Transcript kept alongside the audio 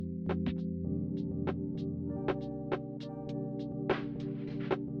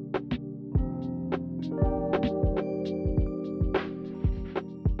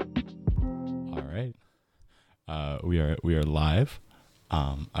we are live.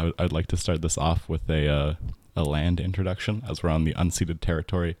 I'd like to start this off with a land introduction, as we're on the unceded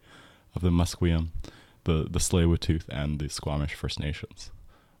territory of the Musqueam, the Tsleil-Waututh, and the Squamish First Nations.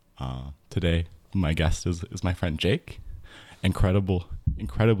 Today, my guest is my friend Jake, incredibly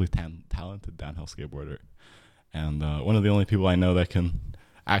talented downhill skateboarder, and one of the only people I know that can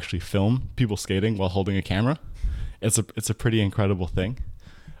actually film people skating while holding a camera. It's a pretty incredible thing.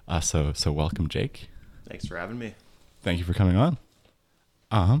 So welcome, Jake. Thanks for having me. Thank you for coming on.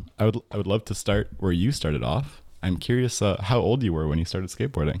 I would love to start where you started off. I'm curious how old you were when you started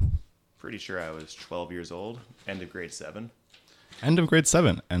skateboarding. Pretty sure I was 12 years old, end of grade 7. End of grade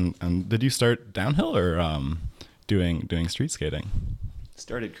 7. And did you start downhill or doing street skating?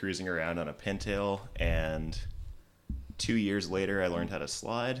 Started cruising around on a pintail, and 2 years later I learned how to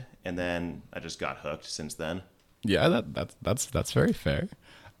slide, and then I just got hooked since then. Yeah, that's very fair.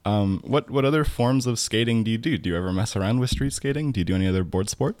 What other forms of skating do you do? Do you ever mess around with street skating? Do you do any other board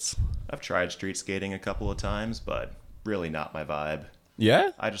sports? I've tried street skating a couple of times, but really not my vibe.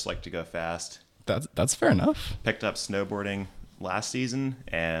 Yeah? I just like to go fast. That's fair enough. Picked up snowboarding last season,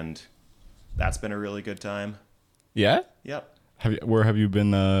 and that's been a really good time. Yeah? Yep. Where have you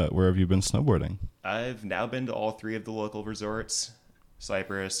been snowboarding? I've now been to all 3 of the local resorts,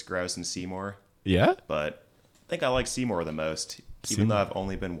 Cypress, Grouse, and Seymour. Yeah? But I think I like Seymour the most, even though I've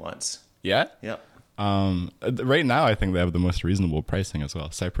only been once. Yeah? Yep. Right now I think they have the most reasonable pricing as well.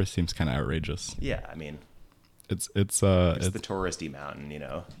 Cypress seems kind of outrageous. Yeah, I mean, It's the touristy mountain,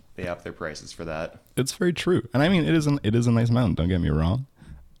 They up their prices for that. It's very true. And I mean it is a nice mountain, don't get me wrong.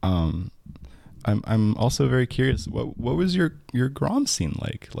 I'm also very curious, what was your Grom scene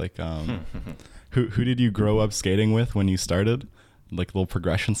like? Like who did you grow up skating with when you started? Like little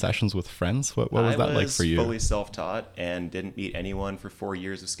progression sessions with friends? What was that like for you? I was fully self-taught and didn't meet anyone for 4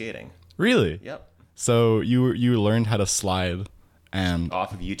 years of skating. Really? Yep. So you learned how to slide and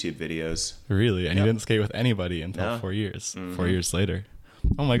off of YouTube videos. Really? And Yep. You didn't skate with anybody until No. 4 years. Mm-hmm. 4 years later.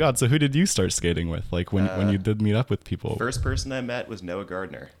 Oh my God. So who did you start skating with? Like when you did meet up with people? First person I met was Noah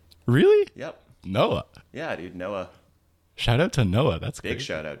Gardner. Really? Yep. Noah. Yeah, dude, Noah. Shout out to Noah. That's Big great.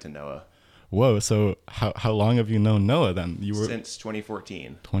 shout out to Noah. Whoa. So how long have you known Noah then? You were Since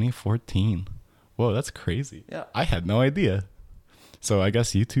 2014. 2014. Whoa, that's crazy. Yeah. I had no idea. So I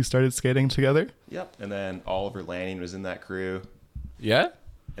guess you two started skating together? Yep. And then Oliver Lanning was in that crew. Yeah?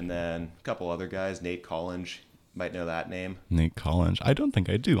 And then a couple other guys, Nate Collins, might know that name. Nate Collins. I don't think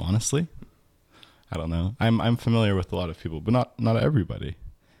I do, honestly. I don't know. I'm familiar with a lot of people, but not everybody.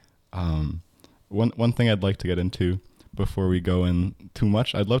 One thing I'd like to get into before we go in too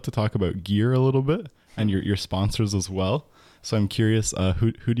much, I'd love to talk about gear a little bit and your sponsors as well. So I'm curious,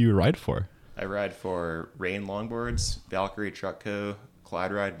 who do you ride for? I ride for Rain Longboards, Valkyrie Truck Co.,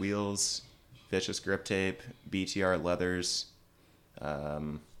 Clyde Ride Wheels, Vicious Grip Tape, BTR Leathers,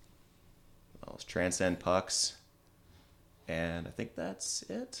 Transcend Pucks, and I think that's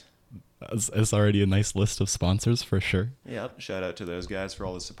it. It's already a nice list of sponsors for sure. Yep, shout out to those guys for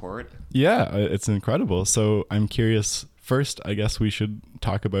all the support. Yeah, it's incredible. So I'm curious. First, I guess we should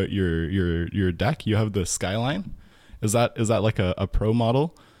talk about your deck. You have the Skyline. Is that like a pro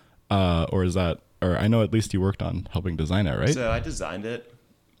model, or I know at least you worked on helping design it, right? So I designed it,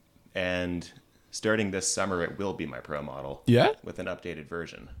 and starting this summer, it will be my pro model. Yeah? With an updated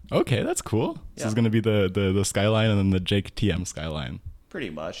version. Okay, that's cool. Yeah. This is going to be the Skyline and then the Jake TM Skyline. Pretty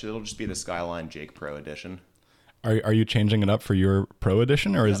much. It'll just be the Skyline Jake Pro Edition. Are you changing it up for your Pro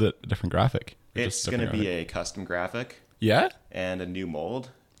Edition, or is it a different graphic? It's going to be a custom graphic. Yeah? And a new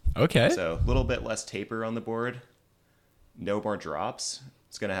mold. Okay. So a little bit less taper on the board. No more drops.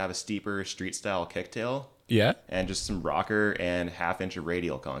 It's going to have a steeper street style kicktail. Yeah? And just some rocker and 1/2 inch of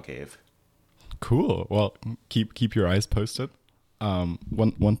radial concave. Cool. Well, keep your eyes posted.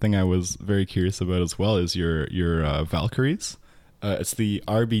 One thing I was very curious about as well is your Valkyries. It's the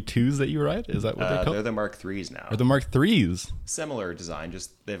RB2s that you ride? Is that what they're called? They're the Mark IIIs now. Or the Mark IIIs? Similar design,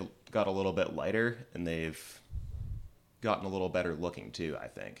 just they've got a little bit lighter, and they've gotten a little better looking too, I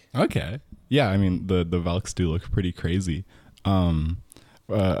think. Okay. Yeah, I mean, the Valks do look pretty crazy. I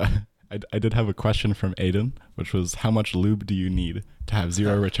did have a question from Aiden, which was, how much lube do you need to have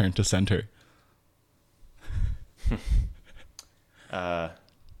zero return to center?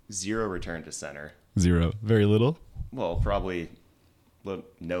 Zero return to center. Zero. Very little? Well, probably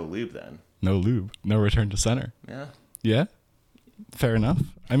no lube then. No lube. No return to center. Yeah. Yeah? Fair enough.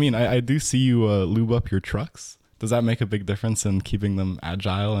 I mean, I do see you lube up your trucks. Does that make a big difference in keeping them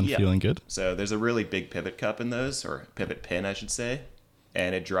agile and feeling good? So there's a really big pivot cup in those, or pivot pin, I should say,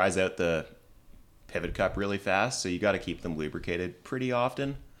 and it dries out the pivot cup really fast, so you got to keep them lubricated pretty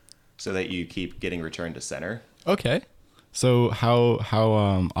often so that you keep getting return to center. Okay. So how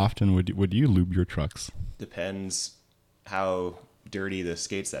often would you lube your trucks? Depends how dirty the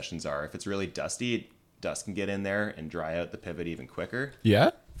skate sessions are. If it's really dusty, dust can get in there and dry out the pivot even quicker.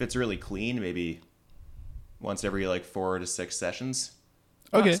 Yeah. If it's really clean, maybe once every like 4 to 6 sessions.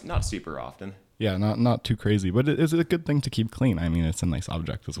 Okay. Not super often. Yeah, not too crazy, but it is a good thing to keep clean. I mean, it's a nice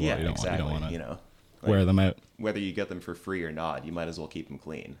object as well. Yeah, you don't exactly. Want to like, wear them out. Whether you get them for free or not, you might as well keep them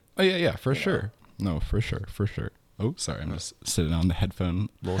clean. Oh yeah, for sure. No, for sure. Oh, sorry, I'm just sitting on the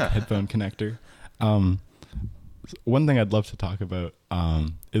little headphone connector. One thing I'd love to talk about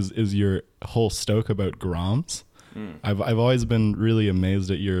is your whole stoke about Groms. I've always been really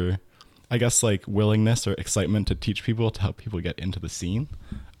amazed at your, I guess, like willingness or excitement to teach people, to help people get into the scene.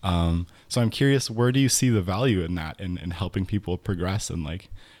 So I'm curious, where do you see the value in that, in helping people progress and like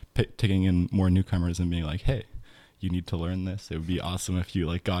taking in more newcomers and being like, hey, you need to learn this. It would be awesome if you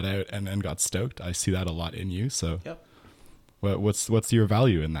like got out and then got stoked. I see that a lot in you. So Yep. What's your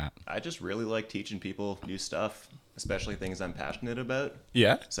value in that? I just really like teaching people new stuff, especially things I'm passionate about.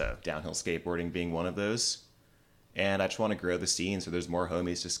 Yeah. So downhill skateboarding being one of those. And I just want to grow the scene so there's more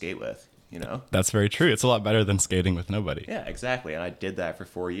homies to skate with, you know? That's very true. It's a lot better than skating with nobody. Yeah, exactly. And I did that for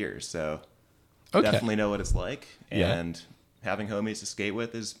 4 years. So Okay. definitely know what it's like. Yeah. And having homies to skate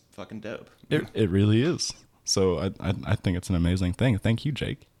with is fucking dope. It really is. So I think it's an amazing thing. Thank you,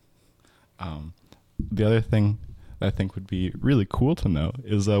 Jake. The other thing that I think would be really cool to know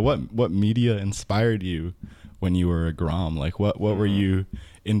is what media inspired you when you were a Grom? Like what were you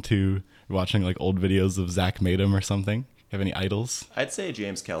into, watching like old videos of Zach Madem or something? Have any idols? I'd say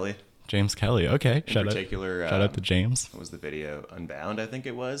James Kelly. James Kelly. Okay. In particular, shout out to James. What was the video? Unbound, I think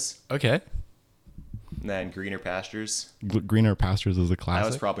it was. Okay. And then Greener Pastures. Greener Pastures is a That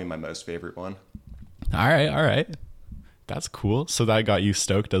classic. was probably my most favorite one. All right. That's cool. So that got you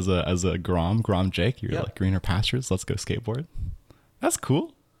stoked as a Grom Jake. You're Yep. like, Greener Pastures, let's go skateboard. That's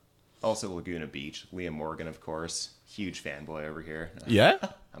cool. Also Laguna Beach. Liam Morgan, of course. Huge fanboy over here. Yeah?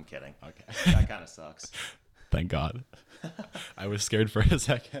 I'm kidding. Okay. That kind of sucks. Thank God. I was scared for a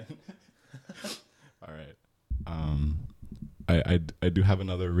second. All right. I do have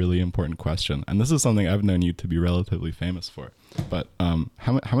another really important question, and this is something I've known you to be relatively famous for. But how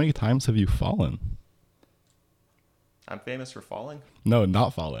many times have you fallen? I'm famous for falling? No,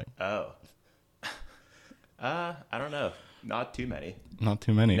 not falling. Oh. I don't know. Not too many. Not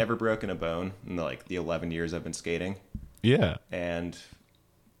too many. Never broken a bone in the 11 years I've been skating. Yeah. And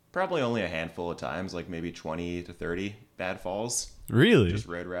probably only a handful of times, like maybe 20 to 30 bad falls. Really? Just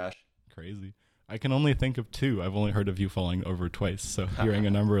road rash. Crazy. I can only think of 2. I've only heard of you falling over twice, so hearing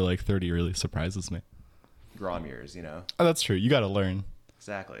a number like 30 really surprises me. Grom years, you know. Oh, that's true. You got to learn.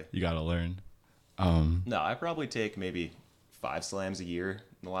 Exactly. You got to learn. No, I probably take maybe 5 slams a year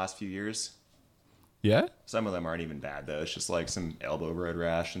in the last few years. Yeah? Some of them aren't even bad though. It's just like some elbow road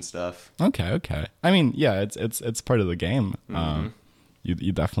rash and stuff. Okay. I mean, yeah, it's part of the game. Mm-hmm.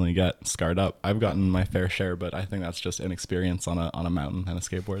 You definitely get scarred up. I've gotten my fair share, but I think that's just inexperience on a mountain and a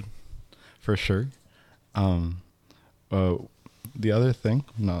skateboard, for sure. The other thing,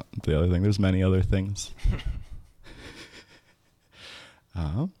 not the other thing. There's many other things.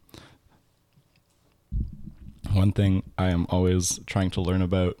 One thing I am always trying to learn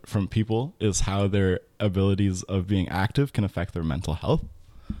about from people is how their abilities of being active can affect their mental health.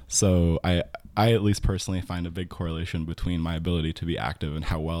 So I at least personally find a big correlation between my ability to be active and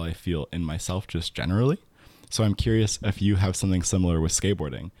how well I feel in myself just generally. So I'm curious if you have something similar with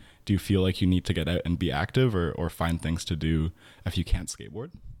skateboarding. Do you feel like you need to get out and be active or find things to do if you can't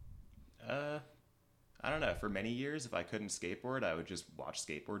skateboard? I don't know. For many years, if I couldn't skateboard, I would just watch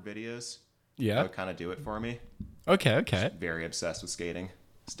skateboard videos. Yeah. That would kind of do it for me. Okay. Just very obsessed with skating.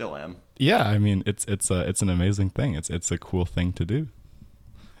 Still am. Yeah, I mean it's an amazing thing. It's a cool thing to do.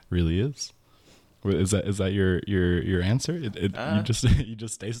 Really is. Is that your answer? You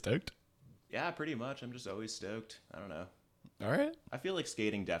just stay stoked? Yeah, pretty much. I'm just always stoked. I don't know. All right. I feel like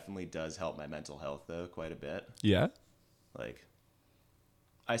skating definitely does help my mental health though quite a bit. Yeah. Like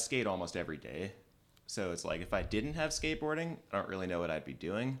I skate almost every day. So it's like if I didn't have skateboarding, I don't really know what I'd be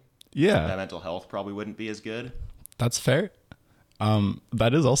doing. Yeah. My mental health probably wouldn't be as good. That's fair.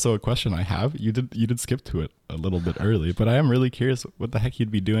 That is also a question I have. You did skip to it a little bit early, but I am really curious what the heck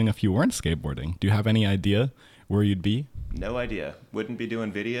you'd be doing if you weren't skateboarding. Do you have any idea where you'd be? No idea. Wouldn't be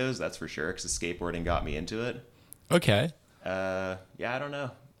doing videos, that's for sure, because the skateboarding got me into it. Okay. Yeah, I don't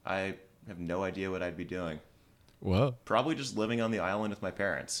know. I have no idea what I'd be doing. Whoa. Probably just living on the island with my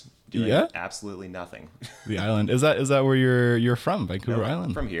parents, doing absolutely nothing. The island. Is that where you're from? Vancouver No,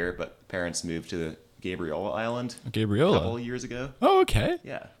 Island? From here, but parents moved to the Gabriola Island Gabriola. a couple of years ago. Oh, okay.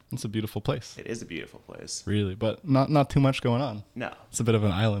 Yeah. It's a beautiful place. It is a beautiful place. Really, but not too much going on. No. It's a bit of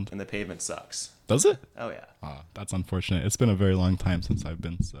an island. And the pavement sucks. Does it? Oh, yeah. Ah, that's unfortunate. It's been a very long time since I've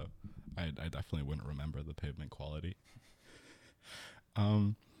been, so I definitely wouldn't remember the pavement quality.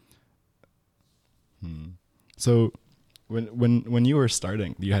 So when you were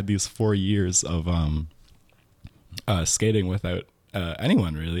starting, you had these 4 years of skating without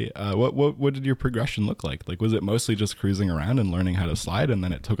anyone really. What did your progression look like? Like, was it mostly just cruising around and learning how to slide, and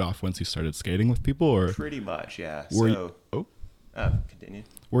then it took off once you started skating with people, or Pretty much, yeah. Continue. Continue.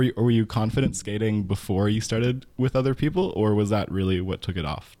 Were you confident skating before you started with other people, or was that really what took it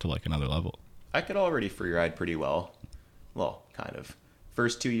off to like another level? I could already freeride pretty well. Well, kind of.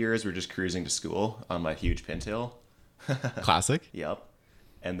 First 2 years were just cruising to school on my huge pintail. Classic. Yep.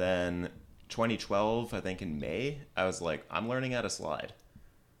 And then 2012, I think in May, I was like, I'm learning how to slide.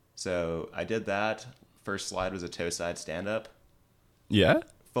 So I did that. First slide was a toe side stand up. Yeah?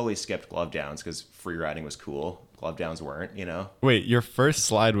 Fully skipped glove downs because free riding was cool. Glove downs weren't, you know? Wait, your first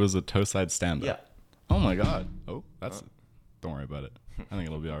slide was a toe side stand up? Yeah. Oh my God. Oh, don't worry about it. I think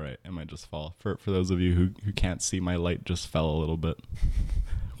it'll be all right. It might just fall. For those of you who can't see, my light just fell a little bit.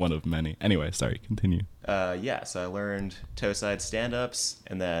 One of many. Anyway, sorry, continue. So I learned toe side stand-ups,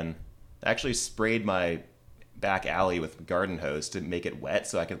 and then actually sprayed my back alley with garden hose to make it wet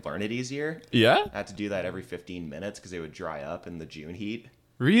so I could learn it easier. Yeah? I had to do that every 15 minutes because it would dry up in the June heat.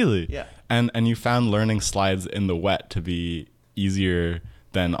 Really? Yeah. And you found learning slides in the wet to be easier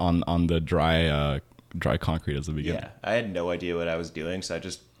than on the dry concrete as a beginner. Yeah, I had no idea what I was doing, so I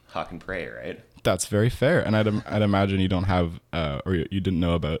just huck and pray, right? That's very fair. And I'd imagine you don't have or you didn't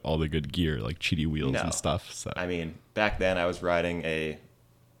know about all the good gear like cheaty wheels and stuff. So I mean, back then I was riding a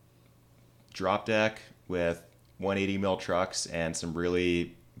drop deck with 180 mil trucks and some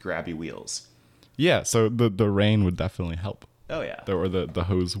really grabby wheels. Yeah, so the rain would definitely help. Oh yeah. Or the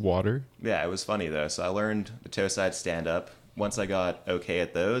hose water. Yeah, it was funny though. So I learned the toe side stand up. Once I got okay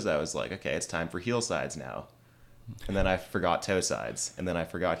at those, I was like, okay, it's time for heel sides now. And then I forgot toe sides, and then I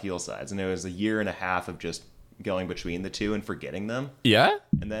forgot heel sides, and it was a year and a half of just going between the two and forgetting them. Yeah?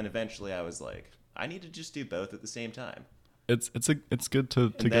 And then eventually I was like, I need to just do both at the same time. It's good to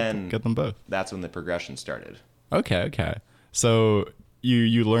get them both. That's when the progression started. Okay. So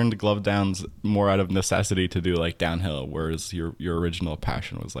you learned glove downs more out of necessity to do like downhill, whereas your original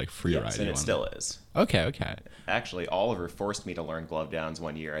passion was like free Yes, riding. and it still is. Okay. Actually, Oliver forced me to learn glove downs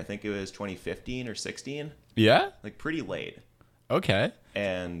one year. I think it was 2015 or 16. Yeah? Like pretty late. Okay.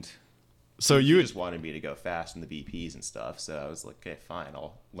 And so he you just wanted me to go fast in the BPs and stuff. So I was like, okay, fine.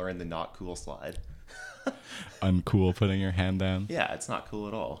 I'll learn the not cool slide. Uncool putting your hand down. Yeah, it's not cool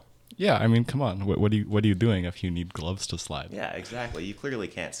at all. Yeah, I mean, come on. What are you doing if you need gloves to slide? Yeah, exactly. You clearly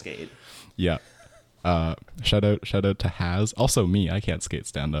can't skate. Yeah. Shout out to Haz. Also me, I can't skate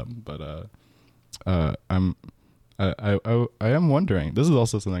stand up, but I am wondering. This is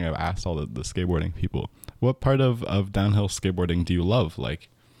also something I've asked all the skateboarding people. What part of downhill skateboarding do you love? Like,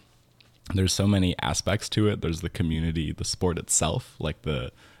 there's so many aspects to it. There's the community, the sport itself, like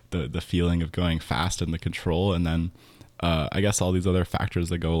the feeling of going fast and the control, and then I guess all these other factors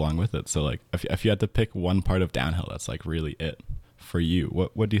that go along with it. So like, if you had to pick one part of downhill that's like really it for you,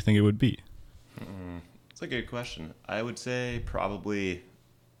 what do you think it would be? It's a good question. I would say probably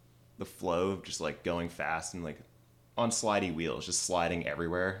the flow of just like going fast and like on slidey wheels, just sliding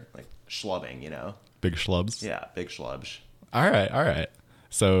everywhere, like schlubbing, you know? Big schlubs? Yeah, big schlubs. All right.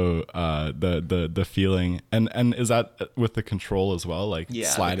 So the feeling, and is that with the control as well? Like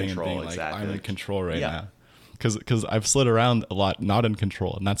sliding and being like, exactly. I'm in control right now. Because I've slid around a lot not in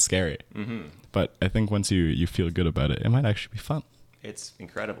control, and that's scary. Mm-hmm. But I think once you feel good about it, it might actually be fun. It's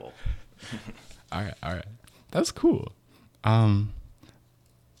incredible. All right. That's cool.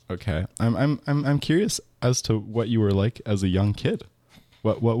 Okay. I'm curious as to what you were like as a young kid.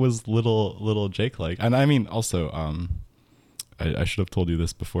 What was little Jake like? And I mean, also, I should have told you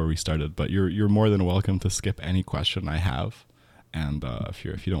this before we started, but you're more than welcome to skip any question I have. And if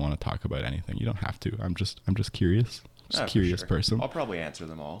you don't want to talk about anything, you don't have to. I'm just curious. Just a curious person. I'll probably answer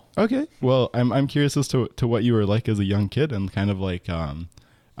them all. Okay. Well, I'm curious as to what you were like as a young kid, and kind of like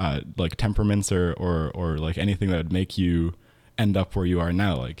temperaments or like anything that would make you end up where you are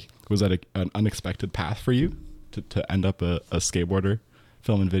now. Like, was that an unexpected path for you to end up a skateboarder,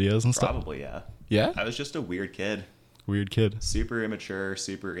 filming videos and stuff? Probably, yeah. Yeah? I was just a weird kid. Weird kid. Super immature,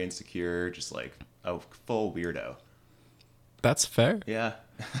 super insecure, just like a full weirdo. That's fair. Yeah.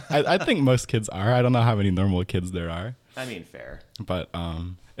 I think most kids are. I don't know how many normal kids there are. I mean, fair. But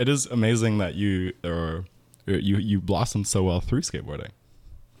it is amazing that you blossomed so well through skateboarding.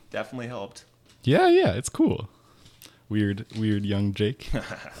 Definitely helped. Yeah, it's cool. Weird young Jake.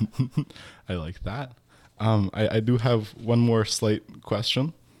 I like that. I do have one more slight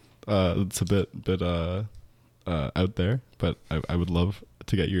question. It's a bit out there, but I would love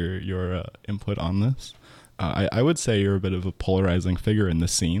to get your input on this. I would say you're a bit of a polarizing figure in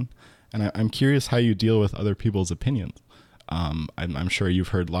this scene, and I'm curious how you deal with other people's opinions. I'm sure you've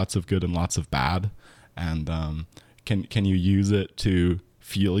heard lots of good and lots of bad, and can you use it to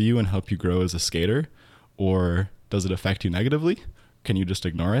fuel you and help you grow as a skater, or does it affect you negatively? Can you just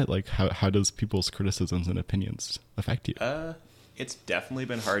ignore it? Like, how does people's criticisms and opinions affect you? It's definitely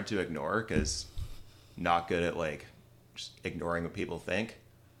been hard to ignore because not good at like just ignoring what people think.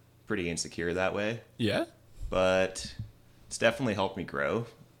 Pretty insecure that way. Yeah. But it's definitely helped me grow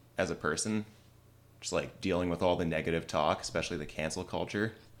as a person. Just like dealing with all the negative talk, especially the cancel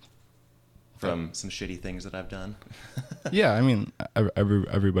culture from some shitty things that I've done. Yeah, I mean,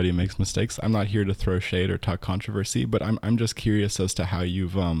 everybody makes mistakes. I'm not here to throw shade or talk controversy, but I'm just curious as to how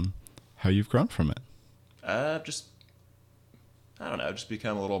you've grown from it. Just I don't know, just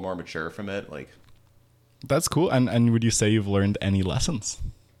become a little more mature from it. Like, that's cool. And would you say you've learned any lessons?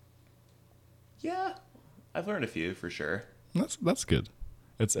 Yeah, I've learned a few for sure. That's good.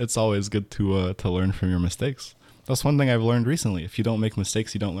 It's always good to learn from your mistakes. That's one thing I've learned recently. If you don't make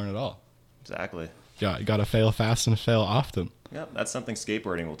mistakes, you don't learn at all. Exactly. Yeah, you gotta fail fast and fail often. Yep, that's something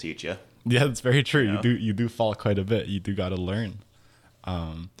skateboarding will teach you. Yeah, that's very true. You know? You do fall quite a bit. You do gotta learn.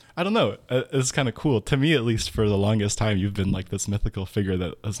 I don't know. It's kind of cool. To me, at least, for the longest time, you've been like this mythical figure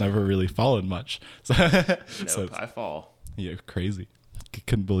that has never really fallen much. So, Nope, I fall. Yeah, crazy.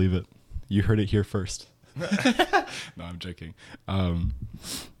 Couldn't believe it. You heard it here first. No, I'm joking. I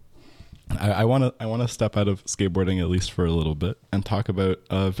want to step out of skateboarding at least for a little bit and talk about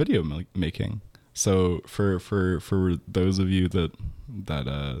video making. So for those of you that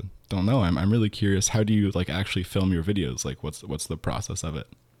don't know, I'm really curious. How do you like actually film your videos? Like, what's the process of it?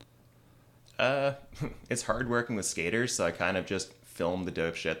 It's hard working with skaters, so I kind of just film the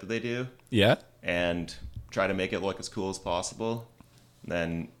dope shit that they do. Yeah. And try to make it look as cool as possible.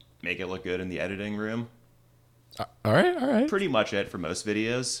 Then make it look good in the editing room. All right. Pretty much it for most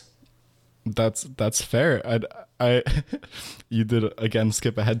videos. That's fair. I you did again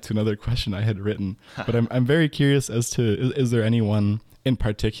skip ahead to another question I had written, but I'm very curious as to is there anyone in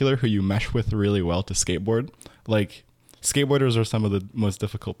particular who you mesh with really well to skateboard? Like, skateboarders are some of the most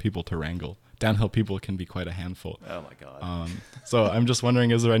difficult people to wrangle. Downhill people can be quite a handful. Oh my god. So I'm just wondering,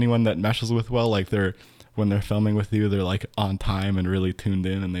 is there anyone that meshes with well? Like when they're filming with you, they're like on time and really tuned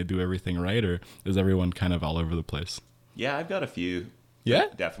in and they do everything right, or is everyone kind of all over the place? Yeah, I've got a few. Yeah?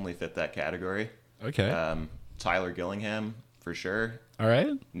 Definitely fit that category. Okay. Tyler Gillingham, for sure. All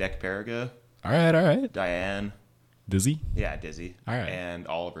right. Nick Perigo. All right. Diane. Dizzy? Yeah, Dizzy. All right. And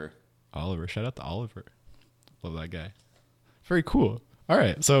Oliver. Shout out to Oliver. Love that guy. Very cool. All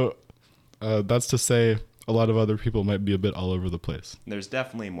right. So that's to say a lot of other people might be a bit all over the place. There's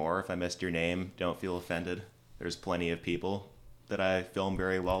definitely more. If I missed your name, don't feel offended. There's plenty of people that I film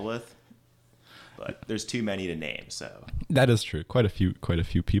very well with. But there's too many to name, so. That is true. Quite a few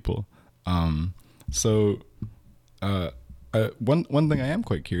people. One thing I am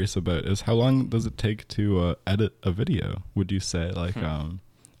quite curious about is how long does it take to edit a video? Would you say like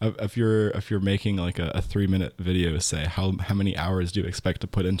if you're making like a 3-minute video, say how many hours do you expect to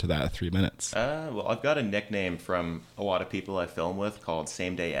put into that 3 minutes? Well, I've got a nickname from a lot of people I film with called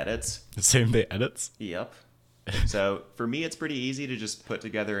Same Day Edits. Same Day Edits? Yep. So for me, it's pretty easy to just put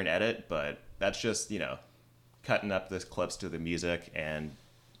together an edit, but that's just, cutting up the clips to the music and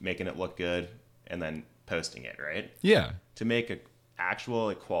making it look good and then posting it, right? Yeah. To make a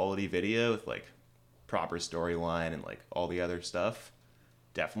actual quality video with like proper storyline and like all the other stuff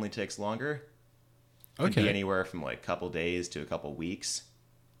definitely takes longer. It can be anywhere from like a couple days to a couple weeks.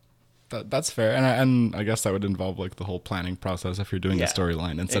 That's fair, and I guess that would involve like the whole planning process if you're doing a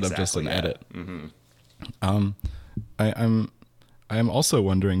storyline instead of just an edit. Mm-hmm. I am also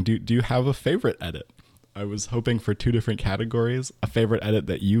wondering, do you have a favorite edit? I was hoping for 2 different categories: a favorite edit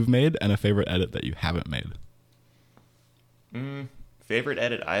that you've made and a favorite edit that you haven't made. Favorite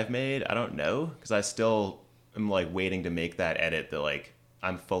edit I've made? I don't know, because I still am like waiting to make that edit that like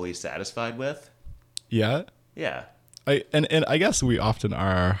I'm fully satisfied with. Yeah. Yeah. And I guess we often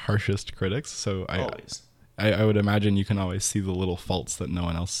are our harshest critics, so Always. I would imagine you can always see the little faults that no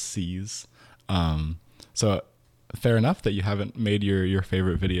one else sees. So fair enough that you haven't made your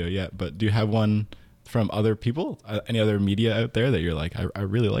favorite video yet, but do you have one from other people? Any other media out there that you're like, I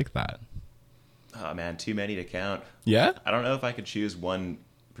really like that? Oh man, too many to count. Yeah? I don't know if I could choose one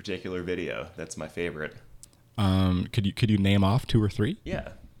particular video that's my favorite. Could you name off 2 or 3? Yeah.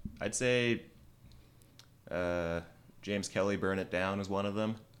 I'd say James Kelly Burn It Down is one of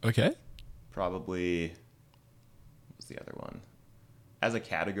them. Okay. Probably, what's the other one? As a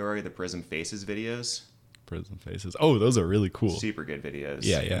category, the Prism Faces videos. Prism Faces. Oh, those are really cool. Super good videos.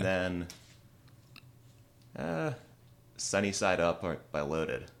 Yeah. And then Sunny Side Up by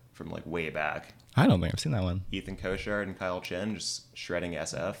Loaded from like way back. I don't think I've seen that one. Ethan Koshard and Kyle Chen just shredding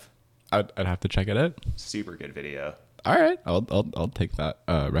SF. I'd have to check it out. Super good video. All right, I'll take that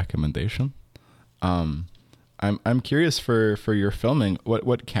recommendation. I'm curious for your filming.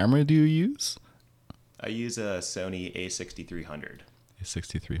 What camera do you use? I use a Sony A6300.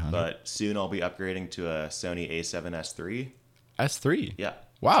 A6300. But soon I'll be upgrading to a Sony A7S III. S3. Yeah.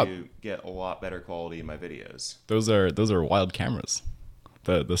 Wow. To get a lot better quality in my videos. Those are wild cameras.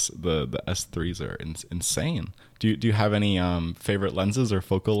 The S3s are insane. Do you have any favorite lenses or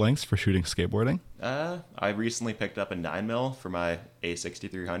focal lengths for shooting skateboarding? I recently picked up a 9mm for my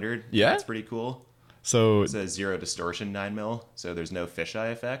A6300. Yeah? That's pretty cool. So It's a zero distortion 9mm, so there's no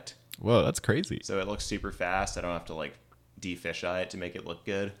fisheye effect. whoa, that's crazy. So it looks super fast. I don't have to like de-fisheye it to make it look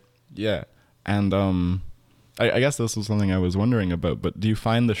good. Yeah, and I guess this was something I was wondering about. But do you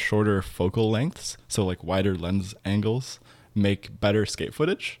find the shorter focal lengths, so like wider lens angles, make better skate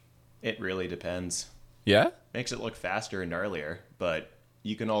footage? It really depends. Yeah. Makes it look faster and gnarlier, but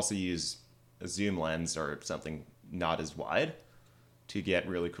you can also use a zoom lens or something not as wide to get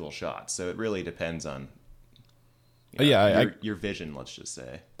really cool shots. So it really depends on your vision, let's just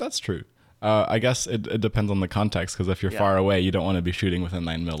say. That's true. I guess it depends on the context, because if you're far away, you don't want to be shooting with a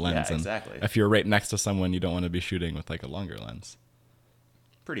 9mm lens. Yeah, exactly. And if you're right next to someone, you don't want to be shooting with like a longer lens.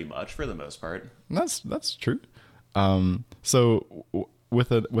 Pretty much, for the most part. And that's true. So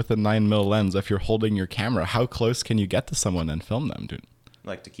with a 9mm lens, if you're holding your camera, how close can you get to someone and film them, dude?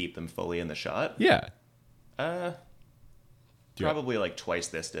 Like to keep them fully in the shot? Yeah. Probably like twice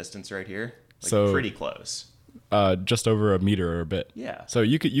this distance right here. Like So- pretty close. Just over a meter or a bit. Yeah. So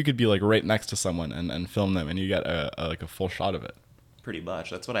you could be like right next to someone and film them, and you get a full shot of it. Pretty much.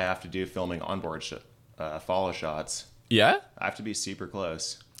 That's what I have to do filming onboard follow shots. Yeah. I have to be super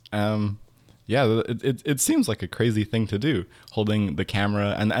close. Yeah. It seems like a crazy thing to do, holding the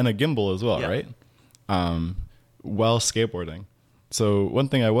camera and a gimbal as well, Yeah. right? While skateboarding. So one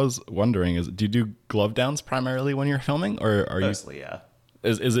thing I was wondering is, do you do glove downs primarily when you're filming, or are Mostly, yeah.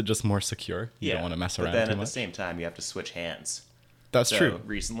 is it just more secure? You don't want to mess around But then too at much. the same time, you have to switch hands. That's So true.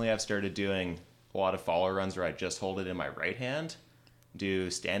 recently I've started doing a lot of follow runs where I just hold it in my right hand,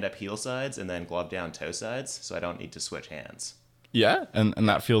 do stand-up heel sides, and then glove down toe sides, so I don't need to switch hands. Yeah, and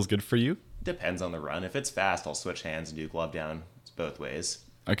that feels good for you. Depends on the run. If it's fast, I'll switch hands and do glove down both ways.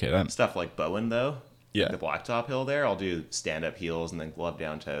 Okay, then. Stuff like Bowen, though, Yeah. the blacktop hill there, I'll do stand-up heels and then glove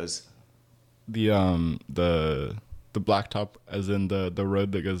down toes. The blacktop, as in the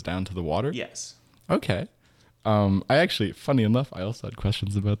road that goes down to the water. Yes. Okay. I actually, funny enough, I also had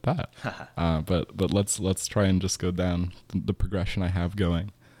questions about that. But let's try and just go down the progression I have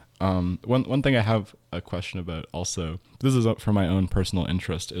going. One thing I have a question about also, this is for my own personal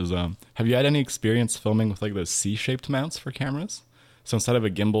interest, is have you had any experience filming with like those C-shaped mounts for cameras? So instead of a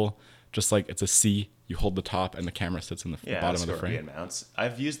gimbal, just like it's a C, you hold the top and the camera sits in the bottom of the frame. Scorpion mounts.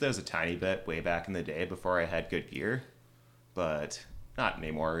 I've used those a tiny bit way back in the day before I had good gear, but not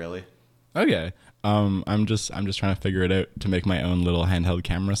anymore really. Okay. I'm just trying to figure it out to make my own little handheld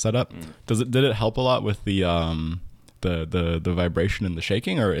camera setup. Did it help a lot with the vibration and the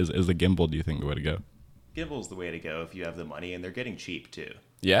shaking, or is the gimbal, do you think, the way to go? Gimbal's the way to go if you have the money, and they're getting cheap too.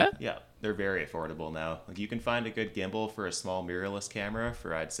 Yeah? Yeah, they're very affordable now. Like you can find a good gimbal for a small mirrorless camera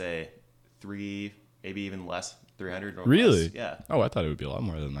for I'd say $300, maybe even less, $300 or Really? less. Yeah. Oh, I thought it would be a lot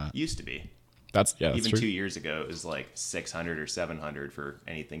more than that. Used to be. That's Even true. 2 years ago, it was like $600 or $700 for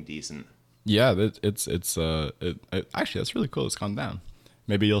anything decent. Yeah, actually, that's really cool. It's gone down.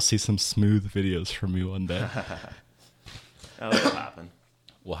 Maybe you'll see some smooth videos from me one day. Oh, that'll happen.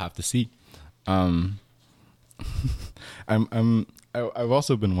 We'll have to see. I've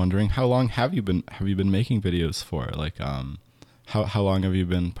also been wondering, how long have you been making videos for? Like, how long have you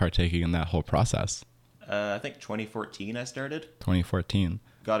been partaking in that whole process? I think 2014 I started. 2014.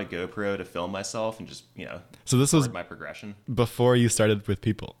 Got a GoPro to film myself and just, So this was record my progression. before you started with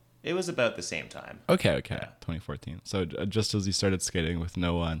people. It was about the same time. Okay. Yeah. 2014. So just as you started skating with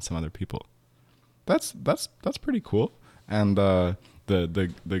Noah and some other people. That's pretty cool. And the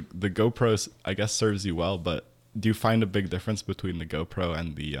GoPro, I guess, serves you well, but do you find a big difference between the GoPro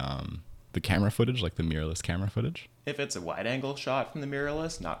and the camera footage, like the mirrorless camera footage? If it's a wide angle shot from the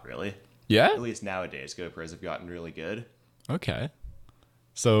mirrorless, not really. Yeah? At least nowadays, GoPros have gotten really good. Okay.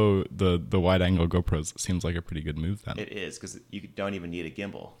 So the wide angle GoPros seems like a pretty good move then. It is, because you don't even need a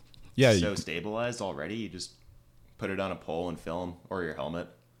gimbal. Yeah, It's so stabilized already, you just put it on a pole and film, or your helmet.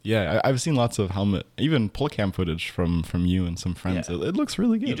 Yeah, I've seen lots of helmet, even pull cam footage from you and some friends. Yeah. It looks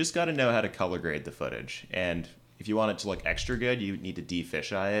really good. You just got to know how to color grade the footage, and if you want it to look extra good, you need to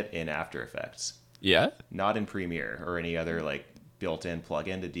de-fisheye it in After Effects. Yeah? Not in Premiere or any other like built-in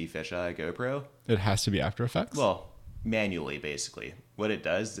plugin to de-fisheye GoPro. It has to be After Effects? Well, manually, basically. What it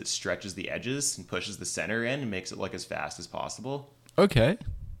does is it stretches the edges and pushes the center in and makes it look as fast as possible. Okay.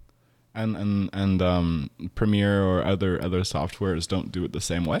 And Premiere or other softwares don't do it the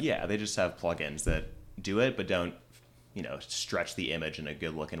same way? Yeah, they just have plugins that do it, but don't, stretch the image in a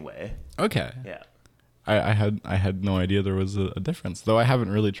good-looking way. Okay. Yeah. I had no idea there was a difference, though I haven't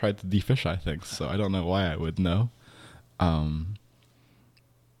really tried to de-fisheye things, so I don't know why I would know.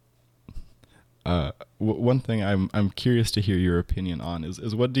 One thing I'm curious to hear your opinion on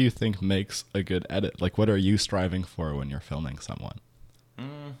is what do you think makes a good edit? Like, what are you striving for when you're filming someone?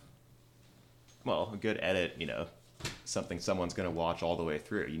 Well, a good edit, something someone's going to watch all the way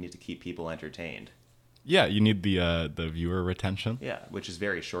through. You need to keep people entertained. Yeah, you need the viewer retention. Yeah, which is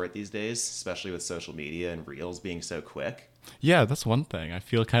very short these days, especially with social media and reels being so quick. Yeah, that's one thing. I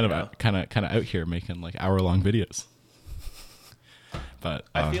feel kind of out here making like hour-long videos. But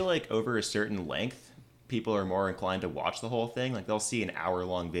I feel like over a certain length, people are more inclined to watch the whole thing. Like they'll see an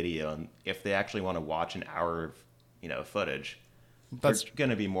hour-long video, and if they actually want to watch an hour of, footage, they're going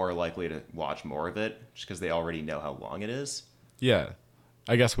to be more likely to watch more of it just because they already know how long it is. Yeah.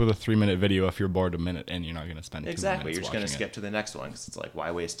 I guess with a 3-minute video, if you're bored a minute in, you're not going to spend 2 minutes Exactly. You're just going to watching skip to the next one because it's like,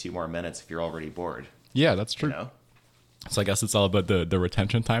 why waste 2 more minutes if you're already bored? Yeah, that's true. So I guess it's all about the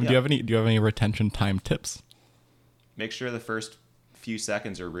retention time. Yeah. Do you have any retention time tips? Make sure the first few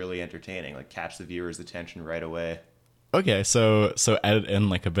seconds are really entertaining. Like catch the viewer's attention right away. Okay, so edit in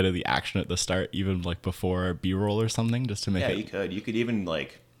like a bit of the action at the start, even like before B-roll or something, just to make it. Yeah, you could even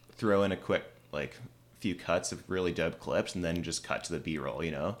like throw in a quick like few cuts of really dope clips and then just cut to the B-roll.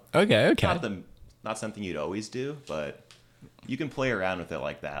 Okay. Not something you'd always do, but you can play around with it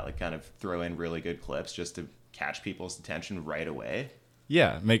like that. Like kind of throw in really good clips just to catch people's attention right away.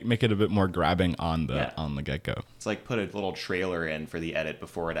 Yeah, make it a bit more grabbing on the get-go. It's like put a little trailer in for the edit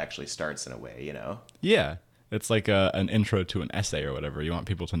before it actually starts in a way, Yeah, it's like an intro to an essay or whatever. You want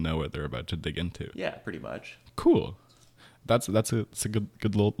people to know what they're about to dig into. Yeah, pretty much. Cool. That's a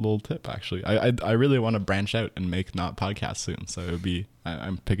good little tip actually. I really want to branch out and make not podcasts soon, so it would be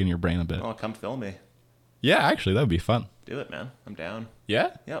I'm picking your brain a bit. Well, come film me. Yeah, actually that would be fun. Do it, man. I'm down.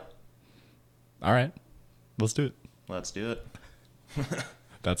 Yeah? Yep. All right. Let's do it. Let's do it.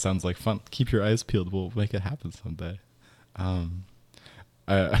 That sounds like fun. Keep your eyes peeled. We'll make it happen someday. I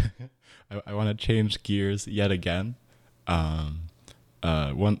want to change gears yet again.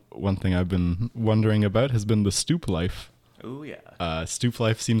 One thing I've been wondering about has been the stoop life. Oh yeah. Stoop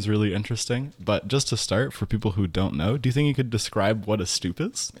life seems really interesting, but just to start, for people who don't know, do you think you could describe what a stoop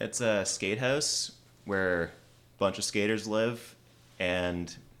is? It's a skate house where a bunch of skaters live,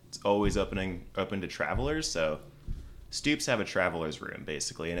 and it's always open to travelers. So stoops have a traveler's room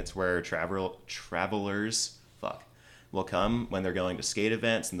basically, and it's where travelers will come when they're going to skate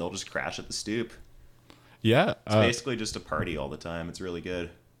events, and they'll just crash at the stoop. Yeah, it's basically just a party all the time. It's really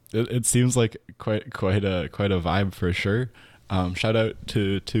good. It seems like quite a vibe for sure. Shout out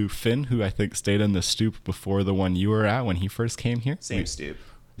to Finn, who I think stayed in the stoop before the one you were at when he first came here. Same stoop.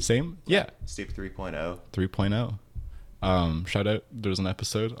 Same? Yeah. Stoop 3.0. 3.0. Shout out. There's an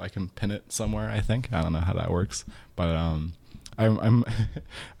episode. I can pin it somewhere, I think. I don't know how that works. But I'm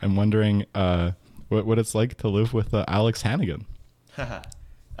wondering what it's like to live with Alex Hannigan.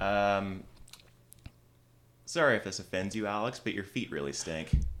 Sorry if this offends you, Alex, but your feet really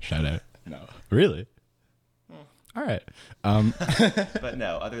stink. Shout out. No. Really? All right. But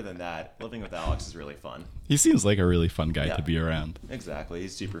no, other than that, living with Alex is really fun. He seems like a really fun guy to be around. Exactly.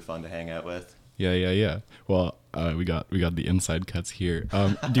 He's super fun to hang out with. Yeah. Well, we got the inside cuts here.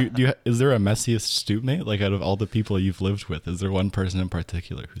 Is there a messiest stoop mate? Like out of all the people you've lived with, is there one person in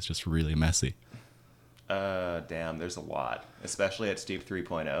particular who's just really messy? Damn, there's a lot, especially at Stoop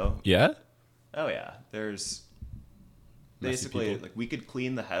 3.0. Yeah? Oh yeah, there's basically like we could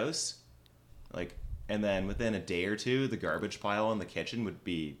clean the house, like, and then within a day or two, the garbage pile in the kitchen would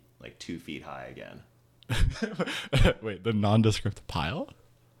be like 2 feet high again. Wait, the nondescript pile?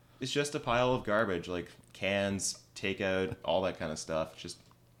 It's just a pile of garbage, like cans, takeout, all that kind of stuff. Just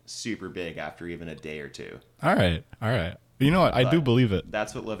super big after even a day or two. All right. You know what? I do believe it.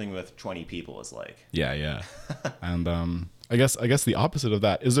 That's what living with 20 people is like. Yeah. And I guess the opposite of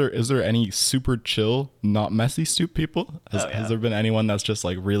that. Is there any super chill, not messy stoop people? Has there been anyone that's just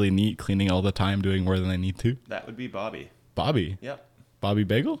like really neat, cleaning all the time, doing more than they need to? That would be Bobby. Bobby? Yep. Bobby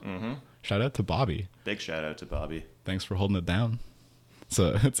Bagel? Mm-hmm. Shout out to Bobby. Big shout out to Bobby. Thanks for holding it down.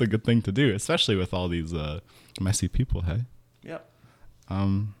 So it's a good thing to do, especially with all these messy people. Hey. Yep.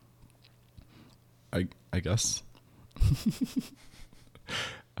 I guess.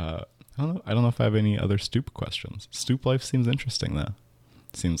 I don't know. I don't know if I have any other Stoop questions. Stoop life seems interesting though.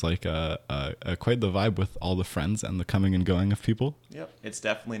 Seems like quite the vibe with all the friends and the coming and going of people. Yep. It's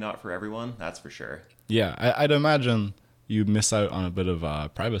definitely not for everyone. That's for sure. Yeah, I'd imagine you miss out on a bit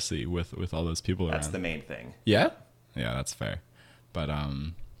of privacy with all those people around. That's the main thing. Yeah? Yeah, that's fair. But I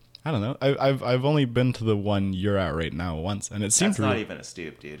don't know. I've only been to the one you're at right now once, and it seemed That's not even a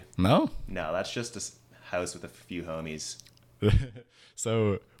stoop, dude. No? No, that's just a house with a few homies.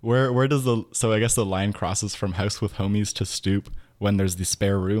 So where does I guess the line crosses from house with homies to stoop when there's the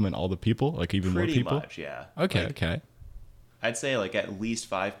spare room and all the people, like even more people? Pretty much, yeah. Okay, like, okay. I'd say like at least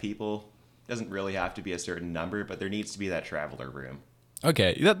 5 people. Doesn't really have to be a certain number, but there needs to be that traveler room.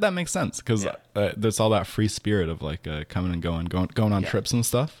 Okay, that makes sense because there's all that free spirit of like coming and going on trips and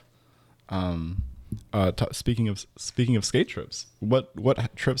stuff. Speaking of skate trips,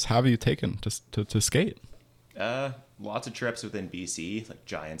 what trips have you taken to skate? Lots of trips within BC, like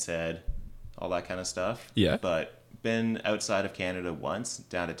Giant's Head, all that kind of stuff. Yeah. But been outside of Canada once,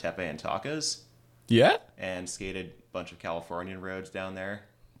 down to Tepe and Tacos. Yeah. And skated a bunch of Californian roads down there.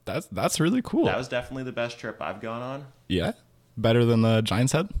 That's really cool. That was definitely the best trip I've gone on. Yeah. Better than the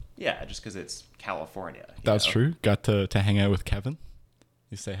Giant's Head? Yeah, just because it's California. That's true. Got to hang out with Kevin.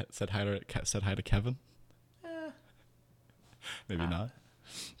 You said hi to Kevin? Maybe not.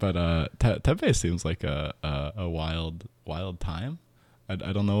 But Tepe seems like a wild time. I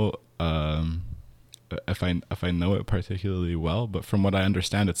don't know if I know it particularly well, but from what I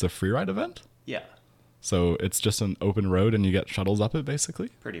understand, it's a freeride event. Yeah. So it's just an open road and you get shuttles up it, basically?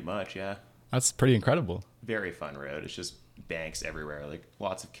 Pretty much, yeah. That's pretty incredible. Very fun road. It's just banks everywhere, like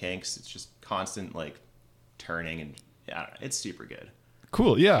lots of kinks. It's just constant like turning and I don't know, it's super good.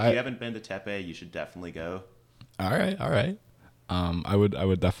 Cool, yeah. If you haven't been to Tepe, you should definitely go. All right. I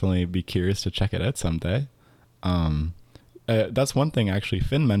would definitely be curious to check it out someday. That's one thing actually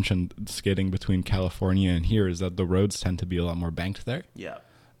Finn mentioned skating between California and here is that the roads tend to be a lot more banked there. Yeah.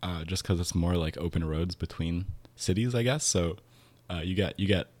 Just because it's more like open roads between cities, I guess. So you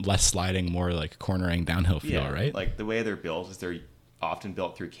get less sliding, more like cornering downhill feel, right? Like the way they're built is they're often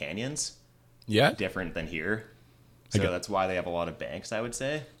built through canyons. Yeah. Different than here. So that's why they have a lot of banks, I would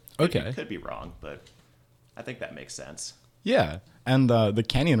say. Could be wrong, but I think that makes sense. Yeah. And the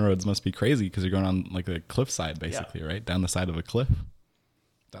canyon roads must be crazy because you're going on like the cliffside, basically, right? Down the side of a cliff.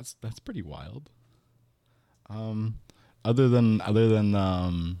 That's pretty wild. Other than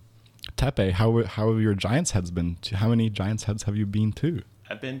Tepe, how have your Giants Heads been? How many Giants Heads have you been to?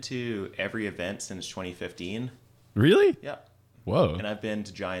 I've been to every event since 2015. Really? Yeah. Whoa. And I've been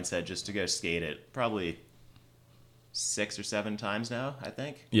to Giants Head just to go skate it probably 6 or 7 times now, I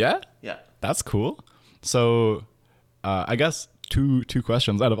think. Yeah? Yeah. That's cool. So I guess two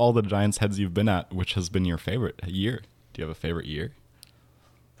questions. Out of all the Giants Heads you've been at, which has been your favorite year? Do you have a favorite year?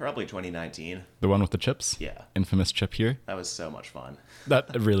 Probably 2019. The one with the chips? Yeah. Infamous chip here? That was so much fun.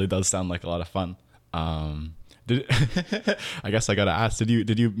 That really does sound like a lot of fun. I guess I gotta ask,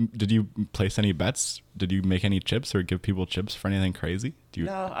 did you place any bets? Did you make any chips or give people chips for anything crazy?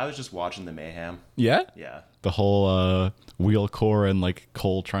 No, I was just watching the mayhem. Yeah? Yeah. The whole wheel core and like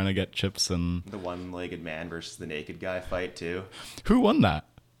Cole trying to get chips and the one-legged man versus the naked guy fight too. Who won that?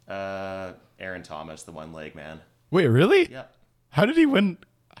 Aaron Thomas, the one-leg man. Wait, really? Yeah. How did he win?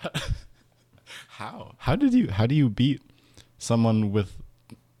 How do you beat someone with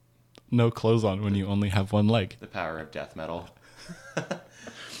no clothes on when you only have one leg? The power of death metal.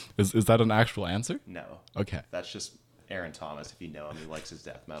 Is that an actual answer? No. Okay. That's just Aaron Thomas. If you know him, he likes his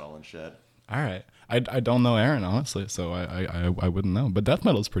death metal and shit. All right. I don't know Aaron, honestly, so I wouldn't know. But death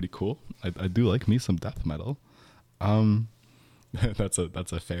metal is pretty cool. I do like me some death metal. That's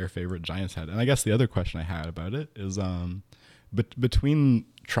a fair favorite Giants Head. And I guess the other question I had about it is between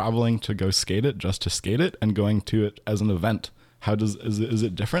traveling to go skate it just to skate it and going to it as an event, is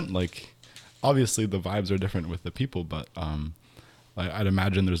it different? Like, obviously the vibes are different with the people, but I'd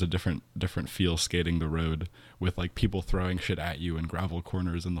imagine there's a different feel skating the road with like people throwing shit at you and gravel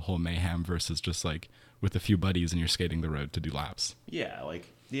corners and the whole mayhem versus just like with a few buddies and you're skating the road to do laps. Yeah, like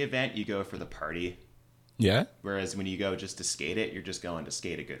the event you go for the party. Yeah. Whereas when you go just to skate it, you're just going to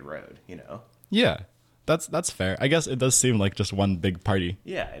skate a good road, you know? Yeah. That's fair. I guess it does seem like just one big party.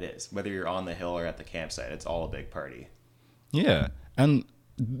 Yeah, it is. Whether you're on the hill or at the campsite, it's all a big party. Yeah. And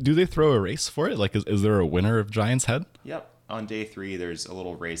do they throw a race for it? Like, is there a winner of Giants Head? Yep. On day 3, there's a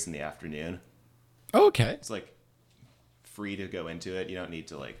little race in the afternoon. Oh, okay. It's like free to go into it. You don't need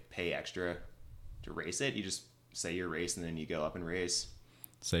to like pay extra to race it. You just say your race and then you go up and race.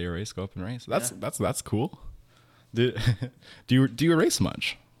 Say your race, go up and race. That's cool. Do you race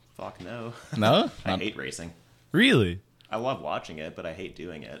much? Fuck no. No? I hate racing. Really? I love watching it, but I hate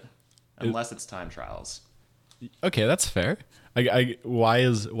doing it. Unless it's time trials. Okay, that's fair. Why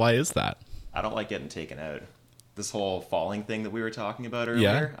is that? I don't like getting taken out. This whole falling thing that we were talking about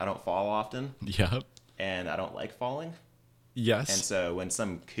earlier, Yeah. I don't fall often. Yep. And I don't like falling. Yes. And so when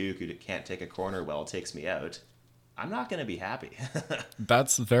some kook who can't take a corner well takes me out, I'm not going to be happy.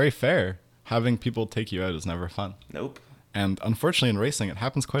 That's very fair. Having people take you out is never fun. Nope. And unfortunately in racing, it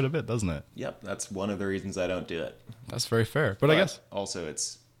happens quite a bit, doesn't it? Yep, that's one of the reasons I don't do it. That's very fair. But I guess... Also,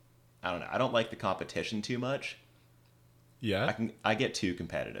 I don't know. I don't like the competition too much. Yeah? I get too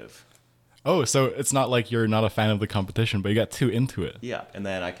competitive. Oh, so it's not like you're not a fan of the competition, but you got too into it. Yeah, and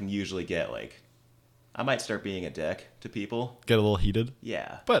then I can usually get I might start being a dick to people. Get a little heated.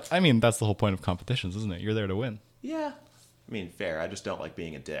 Yeah. But, I mean, that's the whole point of competitions, isn't it? You're there to win. Yeah. I mean, fair. I just don't like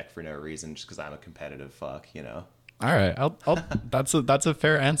being a dick for no reason, just because I'm a competitive fuck, you know? All right, that's a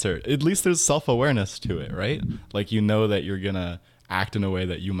fair answer. At least there's self-awareness to it, right? Like, you know that you're gonna act in a way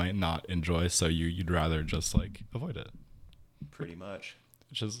that you might not enjoy, so you'd rather just avoid it. Pretty much.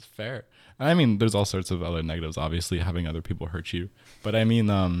 Which is fair. And I mean, there's all sorts of other negatives, obviously, having other people hurt you. But I mean,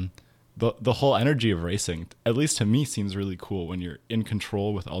 the whole energy of racing, at least to me, seems really cool when you're in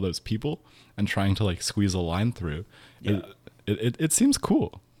control with all those people and trying to squeeze a line through. Yeah. It seems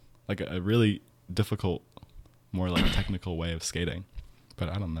cool, like a really difficult, more technical way of skating. But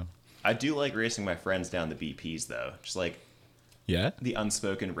I don't know. I do like racing my friends down the BPs though. Just yeah, the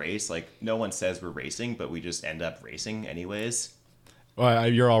unspoken race. No one says we're racing, but we just end up racing anyways. Well,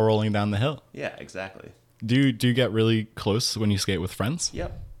 you're all rolling down the hill. Yeah, exactly. Do you get really close when you skate with friends?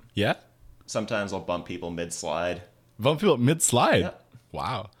 Yep. Yeah. Sometimes I'll bump people mid-slide. Bump people mid-slide? Yep.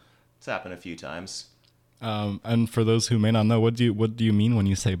 Wow. It's happened a few times. And for those who may not know, what do you mean when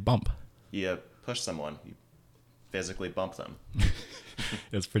you say bump? You push someone. You physically bump them.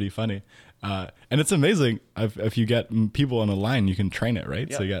 It's pretty funny. And it's amazing. If you get people on a line, you can train it, right?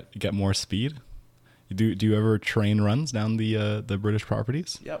 Yep. So you get more speed. Do you ever train runs down the British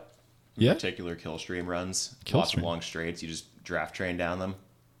properties? Yep. Yeah? Particular kill stream runs. Kill Lots stream. of long straights. You just draft train down them.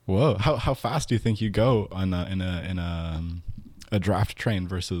 Whoa! How fast do you think you go on in a draft train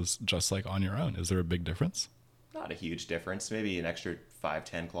versus just on your own? Is there a big difference? Not a huge difference. Maybe an extra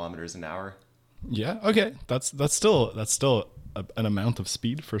 5-10 kilometers an hour. Yeah. Okay. That's still an amount of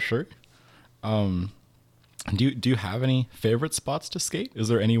speed for sure. Do you have any favorite spots to skate? Is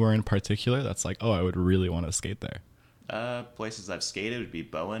there anywhere in particular that's oh, I would really want to skate there? Places I've skated would be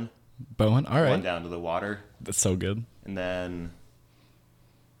Bowen. Bowen. All right. One down to the water. That's so good. And then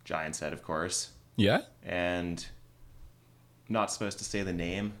Giant's Head, of course. Yeah. And I'm not supposed to say the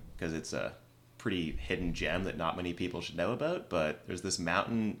name because it's a pretty hidden gem that not many people should know about, but there's this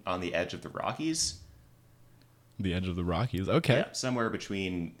mountain on the edge of the Rockies. The edge of the Rockies. Okay. Yeah, somewhere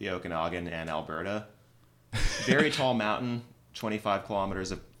between the Okanagan and Alberta. Very tall mountain, 25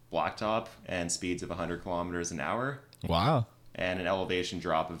 kilometers of blacktop and speeds of 100 kilometers an hour. Wow. And an elevation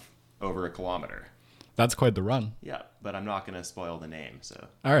drop of over 1 kilometer. That's quite the run. Yeah, but I'm not going to spoil the name, so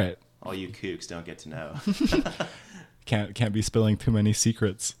All right. all you kooks don't get to know. Can't be spilling too many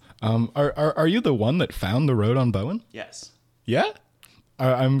secrets. Are you the one that found the road on Bowen? Yes. Yeah.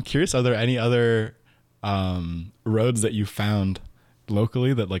 I'm curious. Are there any other roads that you found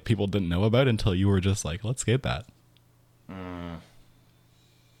locally that people didn't know about until you were just let's skate that?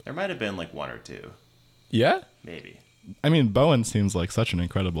 There might have been one or two. Yeah. Maybe. I mean, Bowen seems like such an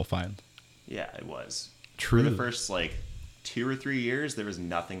incredible find. Yeah, it was. True. For the first 2 or 3 years, there was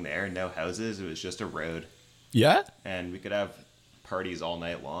nothing there, no houses. It was just a road. Yeah. And we could have parties all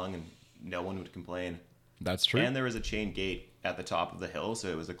night long and no one would complain. That's true. And there was a chain gate at the top of the hill, so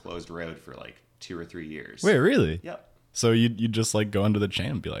it was a closed road for 2 or 3 years. Wait, really? Yep. So you just go under the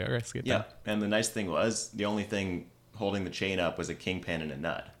chain and be all right, skate Yeah. down. And the nice thing was, the only thing holding the chain up was a kingpin and a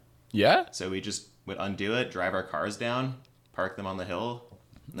nut. Yeah. So we just would undo it, drive our cars down, park them on the hill,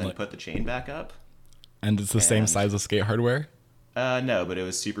 and then put the chain back up. And it's the same size as skate hardware? No, but it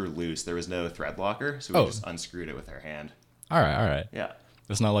was super loose. There was no thread locker, so we just unscrewed it with our hand. All right. Yeah.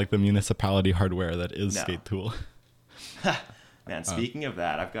 It's not like the municipality hardware that is No. Skate Tool. Man, speaking of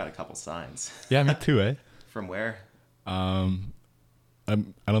that, I've got a couple signs. Yeah, me too, eh? From where? I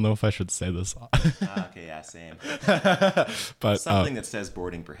don't know if I should say this. Okay, yeah, same. But Something that says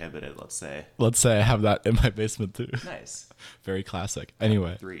boarding prohibited, let's say. let's say I have that in my basement too. Nice. Very classic.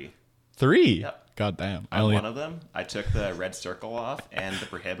 Anyway. 3. 3? Yep. God damn. On one of them, I took the red circle off and the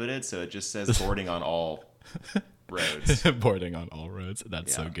prohibited, so it just says boarding on all roads. Boarding on all roads.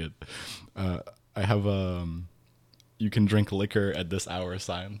 That's so Yeah. good. I have you can drink liquor at this hour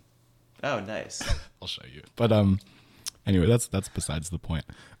sign. Oh, nice. I'll show you. But anyway, that's besides the point.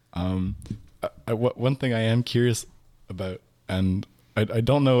 One thing I am curious about, and I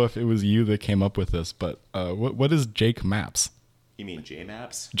don't know if it was you that came up with this, but what is Jake Maps? You mean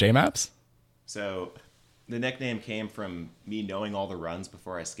J-Maps? J-Maps? So the nickname came from me knowing all the runs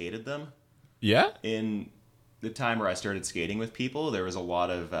before I skated them. Yeah? In the time where I started skating with people, there was a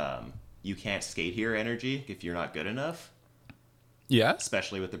lot of you can't skate here energy if you're not good enough. Yeah?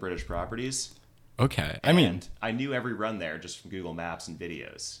 Especially with the British properties. Okay. And I knew every run there just from Google Maps and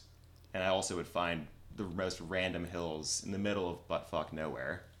videos. And I also would find the most random hills in the middle of buttfuck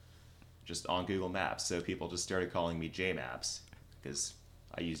nowhere just on Google Maps. So people just started calling me J-Maps because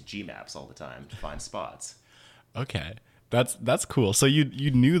I use G-Maps all the time to find spots. Okay. That's cool. So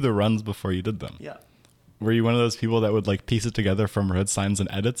you knew the runs before you did them? Yeah. Were you one of those people that would like piece it together from road signs and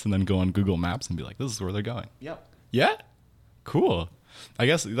edits and then go on Google Maps and be like, this is where they're going? Yep. Yeah? Cool. I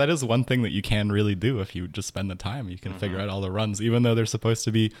guess that is one thing that you can really do if you just spend the time. You can figure out all the runs, even though they're supposed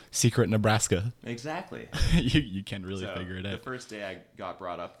to be secret Nebraska. Exactly. you can really figure it out. The first day I got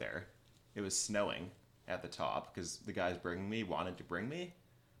brought up there, it was snowing at the top because the guys bringing me wanted to bring me,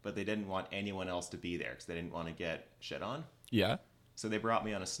 but they didn't want anyone else to be there because they didn't want to get shit on. Yeah? So they brought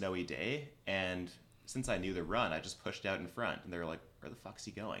me on a snowy day, and since I knew the run, I just pushed out in front, and they were like, where the fuck's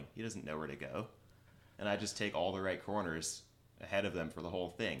he going? He doesn't know where to go. And I just take all the right corners ahead of them for the whole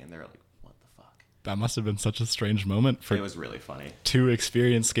thing, and they're like, what the fuck? That must have been such a strange moment for it was really funny. two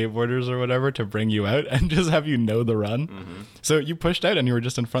experienced skateboarders or whatever to bring you out and just have you know the run. So you pushed out and you were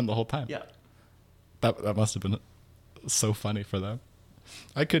just in front the whole time. Yeah. That must have been so funny for them.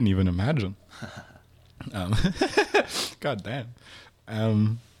 I couldn't even imagine. God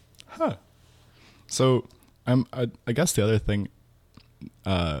damn. So I guess the other thing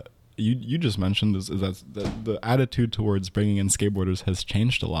you just mentioned is that the attitude towards bringing in skateboarders has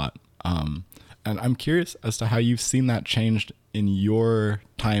changed a lot. And I'm curious as to how you've seen that changed in your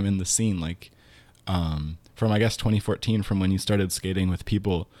time in the scene, like from I guess 2014, from when you started skating with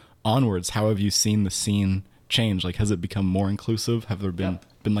people onwards. How have you seen the scene change? Like, has it become more inclusive? Have there been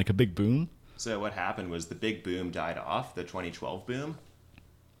like a big boom? So what happened was the big boom died off, the 2012 boom,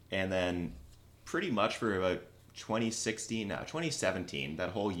 and then pretty much for about 2017, that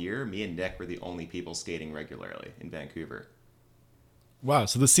whole year, me and Nick were the only people skating regularly in Vancouver. Wow,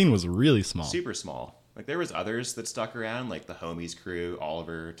 so the scene was really small. Super small. Like, there was others that stuck around, like the Homies crew,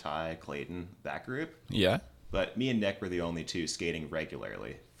 Oliver, Ty, Clayton, that group. Yeah. But me and Nick were the only two skating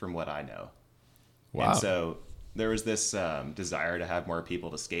regularly, from what I know. Wow. And so there was this desire to have more people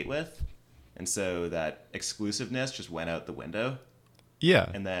to skate with. And so that exclusiveness just went out the window. Yeah.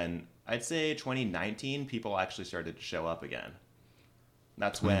 And then I'd say 2019, people actually started to show up again.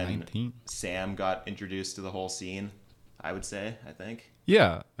 That's when Sam got introduced to the whole scene, I would say, I think.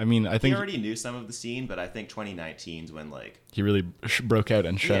 Yeah. I mean, I think he already knew some of the scene, but I think 2019 is when, like, he really broke out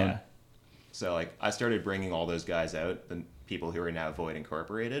and shown. Yeah. So, like, I started bringing all those guys out, the people who are now Void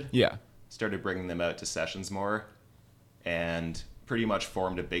Incorporated. Yeah. Started bringing them out to sessions more, and pretty much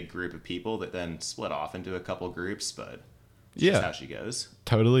formed a big group of people that then split off into a couple groups, but it's just how she goes.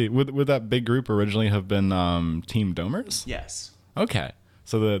 Totally. Would that big group originally have been Team Domers? Yes. Okay.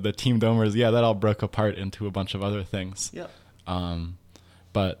 So the Team Domers, that all broke apart into a bunch of other things. Yep.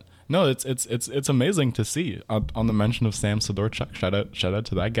 But no, it's amazing to see. On the mention of Sam Sidorchuk, shout out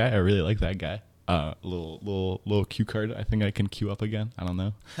to that guy. I really like that guy. Little cue card. I think I can queue up again. I don't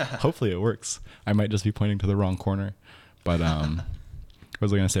know. Hopefully it works. I might just be pointing to the wrong corner. But what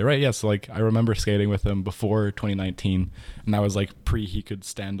was I gonna say? Right, yeah. So like I remember skating with him before 2019, and that was like pre he could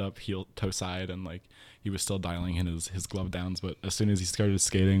stand up heel toe side, and like he was still dialing in his glove downs. But as soon as he started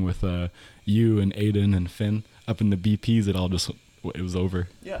skating with you and Aiden and Finn up in the BPs, it was over.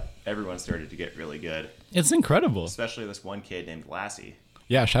 Yeah, everyone started to get really good. It's incredible. Especially this one kid named Lassie.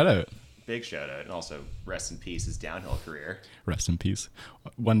 Yeah, shout out. Big shout out, and also rest in peace his downhill career. Rest in peace.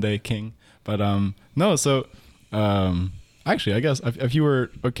 One day king. But no, so actually I guess if you were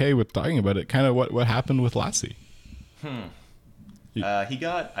okay with talking about it, kind of what happened with Lassie. I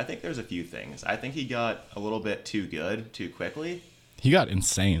think there's a few things. I think he got a little bit too good too quickly. He got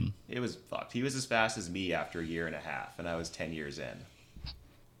insane. It was fucked. He was as fast as me after a year and a half, and I was 10 years in.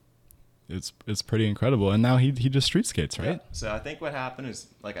 It's pretty incredible. And now he just street skates, right? Yeah. So I think what happened is,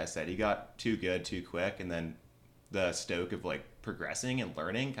 like I said, he got too good too quick, and then the stoke of like progressing and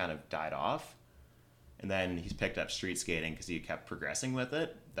learning kind of died off. And then he's picked up street skating because he kept progressing with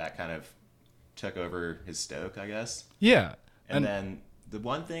it. That kind of took over his stoke, I guess. Yeah. And then the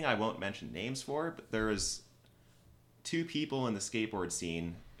one thing I won't mention names for, but there was two people in the skateboard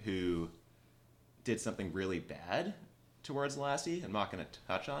scene who did something really bad towards Lassie. I'm not going to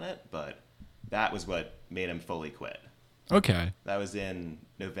touch on it, but that was what made him fully quit. Okay. That was in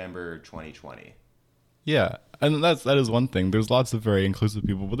November 2020. Yeah, and that is one thing. There's lots of very inclusive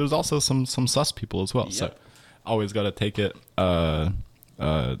people, but there's also some sus people as well. Yep. So always got to take it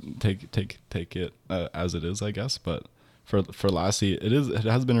take it as it is, I guess. But for Lassie, it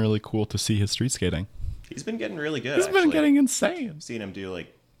has been really cool to see his street skating. He's been getting really good. He's been getting insane. I've seen him do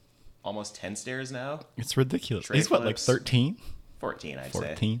like almost 10 stairs now. It's ridiculous. Tray He's what, like flips. 13? 14, I'd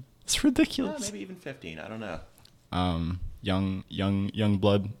 14. say. It's ridiculous. Maybe even 15. I don't know. Young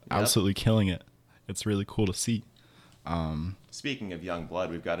blood, absolutely killing it. It's really cool to see. Speaking of young blood,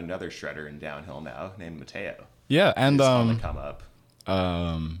 we've got another shredder in downhill now named Mateo. Yeah, and He's on the come up.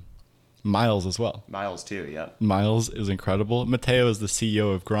 Miles as well. Miles too, yep. Miles is incredible. Mateo is the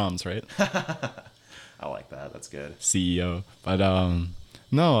CEO of Groms, right? I like that. That's good. CEO. But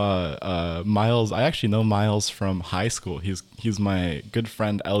no, Miles, I actually know Miles from high school. He's my good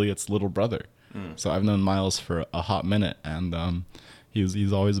friend Elliot's little brother. So I've known Miles for a hot minute, and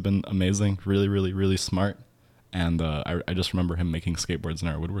he's always been amazing, really, really, really smart. And I just remember him making skateboards in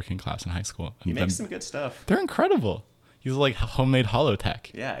our woodworking class in high school. And He makes some good stuff. They're incredible. He's like homemade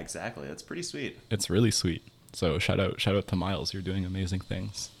holotech. Yeah, exactly. That's pretty sweet. It's really sweet. So shout out to Miles. You're doing amazing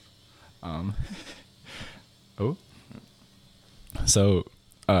things. So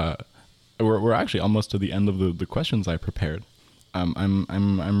we're actually almost to the end of the questions I prepared.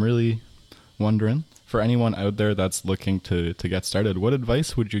 I'm really wondering, for anyone out there that's looking to get started, what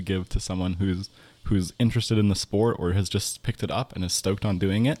advice would you give to someone who's interested in the sport or has just picked it up and is stoked on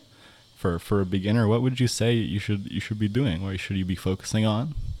doing it? For a beginner, what would you say you should be doing? What should you be focusing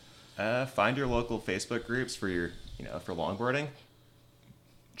on? Find your local Facebook groups for for longboarding.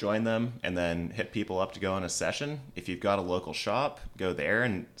 Join them and then hit people up to go on a session. If you've got a local shop, go there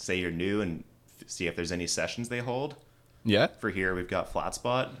and say you're new and see if there's any sessions they hold. Yeah. For here, we've got Flat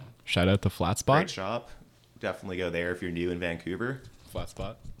Spot. Shout out to Flat Spot. Great shop. Definitely go there if you're new in Vancouver. Flat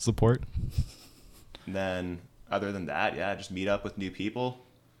Spot. Support. And then other than that, yeah, just meet up with new people.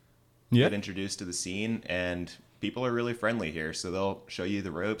 Yeah. Get introduced to the scene, and people are really friendly here, so they'll show you the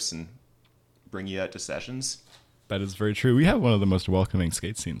ropes and bring you out to sessions. That is very true. We have one of the most welcoming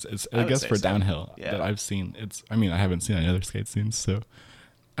skate scenes. I guess for downhill that I've seen. I haven't seen any other skate scenes, so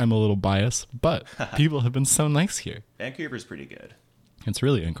I'm a little biased, but people have been so nice here. Vancouver's pretty good. It's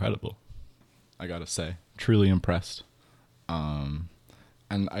really incredible. I gotta say, truly impressed. And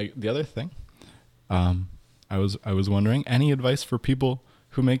the other thing, I was wondering, any advice for people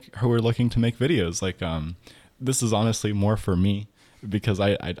who are looking to make videos? Like, this is honestly more for me because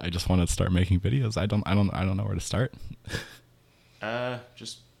I just want to start making videos. I don't know where to start.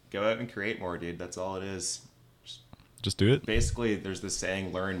 Just go out and create more, dude. That's all it is. Just do it. Basically, there's this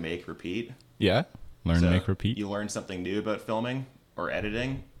saying: learn, make, repeat. Yeah, learn, make, repeat. You learn something new about filming or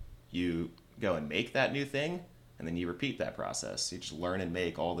editing, you go and make that new thing, and then you repeat that process. You just learn and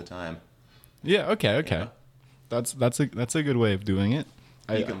make all the time. Yeah. Okay. Yeah. That's a good way of doing it.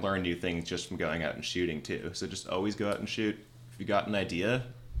 You can learn new things just from going out and shooting too. So just always go out and shoot. If you got an idea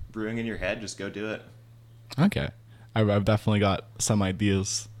brewing in your head, just go do it. Okay. I've definitely got some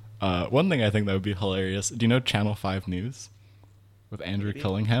ideas. One thing I think that would be hilarious. Do you know Channel 5 News with Andrew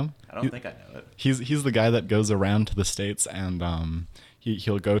Cullingham? I don't think I know it. He's the guy that goes around to the States and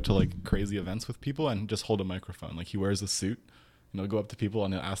he'll go to like crazy events with people and just hold a microphone. Like he wears a suit and he'll go up to people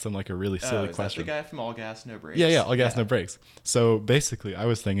and he'll ask them like a really silly Is question. That the guy from All Gas No Brakes? Yeah, All Gas No Brakes. So basically, I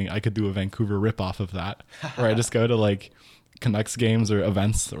was thinking I could do a Vancouver ripoff of that, where I just go to like Canucks games or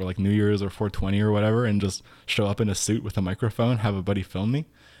events or like New Year's or 420 or whatever, and just show up in a suit with a microphone, have a buddy film me,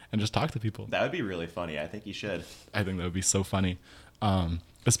 and just talk to people. That would be really funny. I think you should. I think that would be so funny,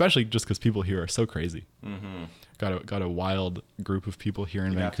 especially just because people here are so crazy. Mm-hmm. Got a wild group of people here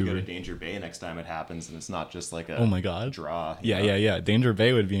in Vancouver. You have to go to Danger Bay next time it happens, and it's not just like a oh my god draw. Yeah. Danger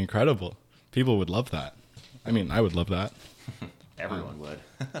Bay would be incredible. People would love that. I mean, I would love that. Everyone would.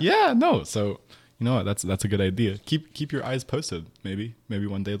 Yeah, no. So you know what? That's a good idea. Keep your eyes posted. Maybe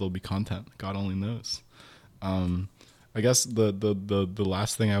one day there'll be content. God only knows. I guess the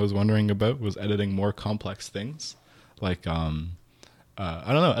last thing I was wondering about was editing more complex things. Like I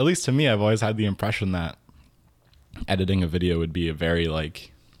don't know. At least to me, I've always had the impression that editing a video would be a very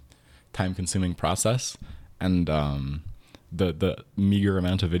like time-consuming process, and the meager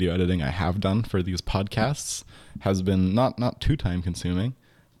amount of video editing I have done for these podcasts has been not too time-consuming.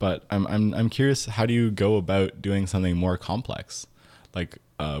 But I'm curious, how do you go about doing something more complex? Like,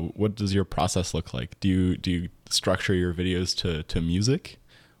 what does your process look like? Do you structure your videos to music,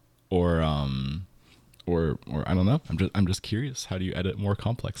 or I don't know. I'm just curious. How do you edit more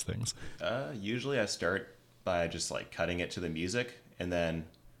complex things? Usually I start by just like cutting it to the music and then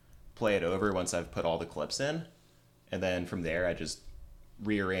play it over once I've put all the clips in. And then from there, I just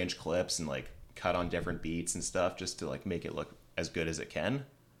rearrange clips and like cut on different beats and stuff just to like make it look as good as it can.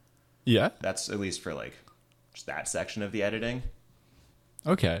 Yeah. That's at least for like just that section of the editing.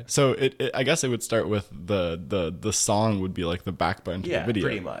 Okay. So I guess it would start with the song would be like the backbone to the video.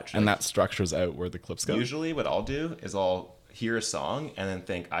 Pretty much. And like, that structures out where the clips go. Usually what I'll do is I'll hear a song and then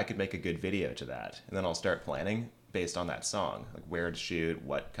think I could make a good video to that. And then I'll start planning based on that song, like where to shoot,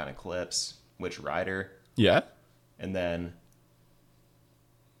 what kind of clips, which rider. Yeah. And then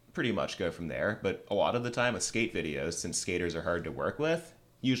pretty much go from there. But a lot of the time with skate videos, since skaters are hard to work with,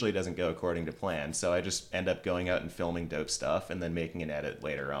 usually doesn't go according to plan. So I just end up going out and filming dope stuff and then making an edit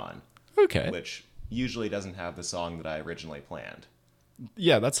later on. Okay. Which usually doesn't have the song that I originally planned.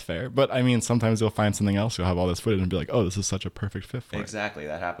 Yeah, that's fair. But I mean, sometimes you'll find something else. You'll have all this footage and be like, oh, this is such a perfect fit for it. Exactly.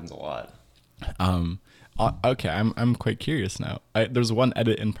 That happens a lot. Okay, I'm quite curious now. There's one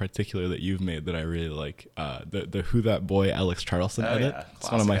edit in particular that you've made that I really like. The Who That Boy Alex Charleston edit. Yeah.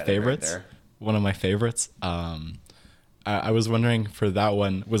 It's one of my favorites. One of my favorites. I was wondering for that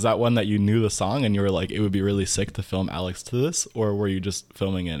one, was that one that you knew the song and you were like, it would be really sick to film Alex to this, or were you just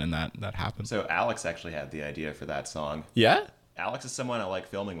filming it and that happened? So Alex actually had the idea for that song. Yeah? Alex is someone I like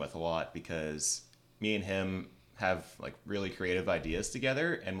filming with a lot because me and him have like really creative ideas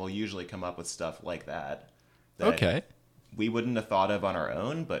together, and we'll usually come up with stuff like that Okay. we wouldn't have thought of on our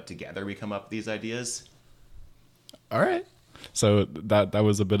own, but together we come up with these ideas. All right. So that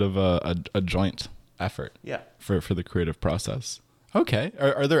was a bit of a joint effort. Yeah. For the creative process. Okay.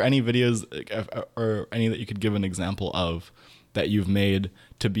 Are there any videos or any that you could give an example of that you've made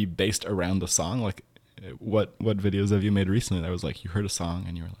to be based around the song? Like what videos have you made recently that was like you heard a song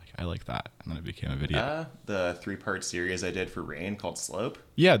and you were like, I like that, and then it became a video? The 3-part series I did for Rain called Slope.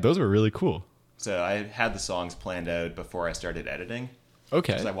 Yeah, those were really cool. So I had the songs planned out before I started editing.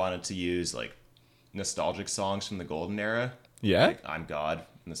 Okay. Because I wanted to use like nostalgic songs from the golden era. Yeah. Like I'm God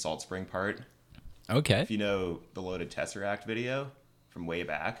in the Salt Spring part. Okay. If you know the Loaded Tesseract video from way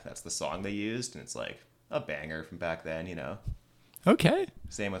back, that's the song they used, and it's like a banger from back then, you know. Okay.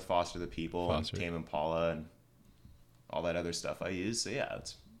 Same with Foster the People and Tame Impala and all that other stuff I use. So yeah,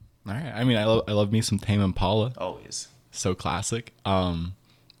 it's all right. I mean, I love me some Tame Impala. always So classic.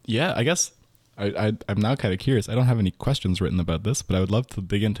 Yeah, I guess I'm now kind of curious. I don't have any questions written about this, but I would love to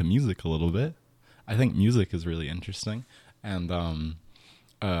dig into music a little bit. I think music is really interesting. And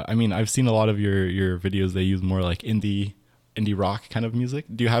I mean, I've seen a lot of your videos. They use more like indie rock kind of music.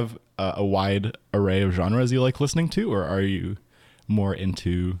 Do you have a wide array of genres you like listening to, or are you more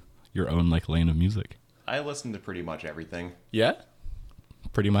into your own like lane of music? I listen to pretty much everything. Yeah?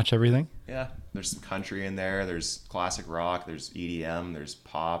 Pretty much everything? Yeah. There's some country in there. There's classic rock. There's EDM. There's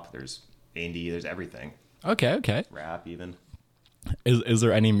pop. There's indie. There's everything. Okay. Rap even. Is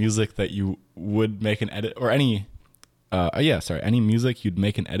there any music that you would make an edit, or any music you'd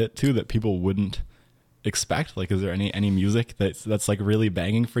make an edit to that people wouldn't expect? Like, is there any music that's like really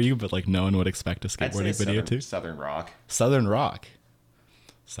banging for you, but like no one would expect a skateboarding video to? Southern rock. Southern rock.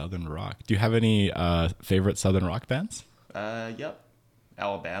 Do you have any favorite Southern rock bands? Yep.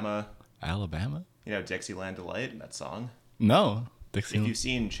 Alabama. You know, Dixieland Delight, that song. No. If you've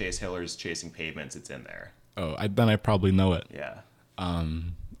seen Chase Hiller's Chasing Pavements, it's in there. Oh, then I probably know it. Yeah.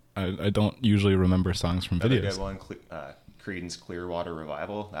 I don't usually remember songs from Another videos. good one, Creedence Clearwater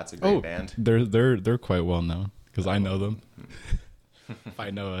Revival. That's a great band. They're quite well known because I know them. If I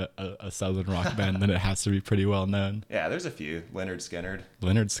know a Southern rock band, then it has to be pretty well known. Yeah, there's a few. Leonard Skinner.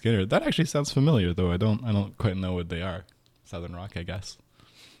 That actually sounds familiar, though I don't quite know what they are. Southern rock, I guess.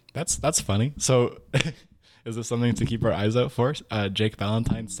 That's funny. So, is this something to keep our eyes out for? Jake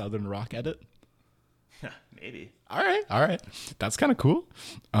Ballantyne's Southern rock edit. Maybe. All right. That's kind of cool.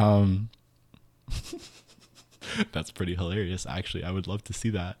 That's pretty hilarious. Actually, I would love to see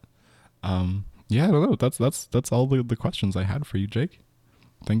that. Yeah, I don't know. That's all the questions I had for you, Jake.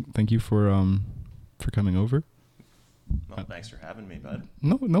 Thank you for coming over. Well, thanks for having me, bud.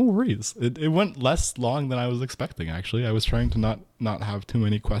 No worries. It went less long than I was expecting. Actually, I was trying to not have too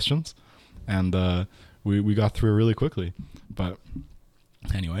many questions, and we got through really quickly. But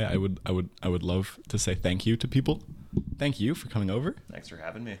anyway, I would love to say thank you to people. Thank you for coming over. Thanks for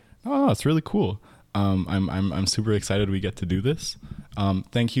having me. Oh, it's really cool. I'm super excited we get to do this.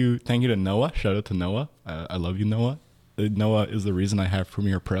 Thank you to Noah. Shout out to Noah. I love you, Noah. Noah is the reason I have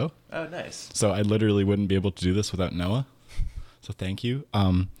Premiere Pro. Oh, nice. So I literally wouldn't be able to do this without Noah. So thank you.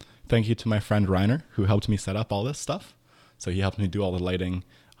 Thank you to my friend Reiner, who helped me set up all this stuff. So he helped me do all the lighting,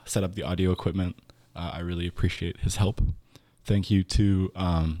 set up the audio equipment. I really appreciate his help. Thank you to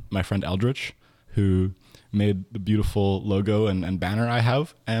my friend Eldritch, who made the beautiful logo and banner I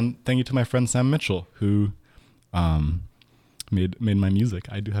have. And thank you to my friend Sam Mitchell, who made my music.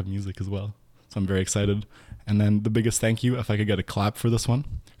 I do have music as well, so I'm very excited. And then the biggest thank you, if I could get a clap for this one,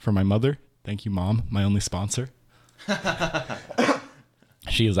 for my mother. Thank you, Mom, my only sponsor.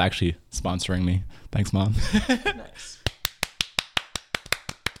 She is actually sponsoring me. Thanks, Mom. Nice.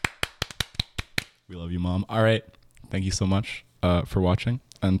 We love you, Mom. All right. Thank you so much for watching.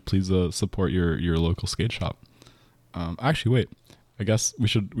 And please support your local skate shop. Actually, wait. I guess we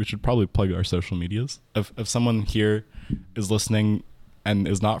should probably plug our social medias. If someone here is listening and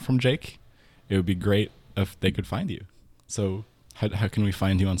is not from Jake, it would be great if they could find you. So how can we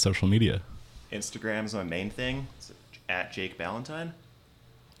find you on social media? Instagram's my main thing. It's at Jake Ballantyne.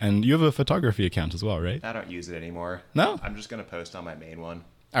 And you have a photography account as well, right? I don't use it anymore. No? I'm just going to post on my main one.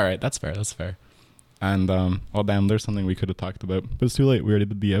 All right, that's fair. That's fair. And oh damn, there's something we could have talked about, but it's too late. We already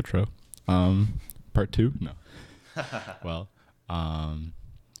did the outro. Part 2? No. Well,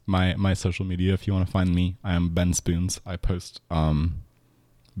 my social media, if you want to find me, I am Ben Spoons. I post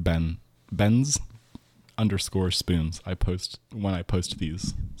Ben's _spoons. I post when I post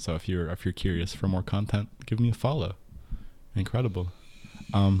these. So if you're curious for more content, give me a follow. Incredible.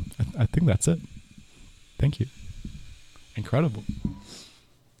 I think that's it. Thank you. Incredible.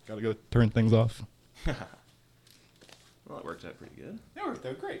 Gotta go turn things off. Well, it worked out pretty good. It worked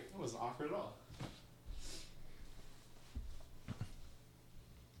out great. It wasn't awkward at all.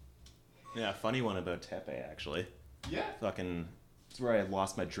 Yeah, funny one about Tepe, actually. Yeah. Fucking, it's where I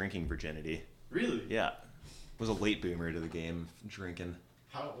lost my drinking virginity. Really? Yeah. Was a late boomer to the game, drinking.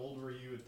 How old were you at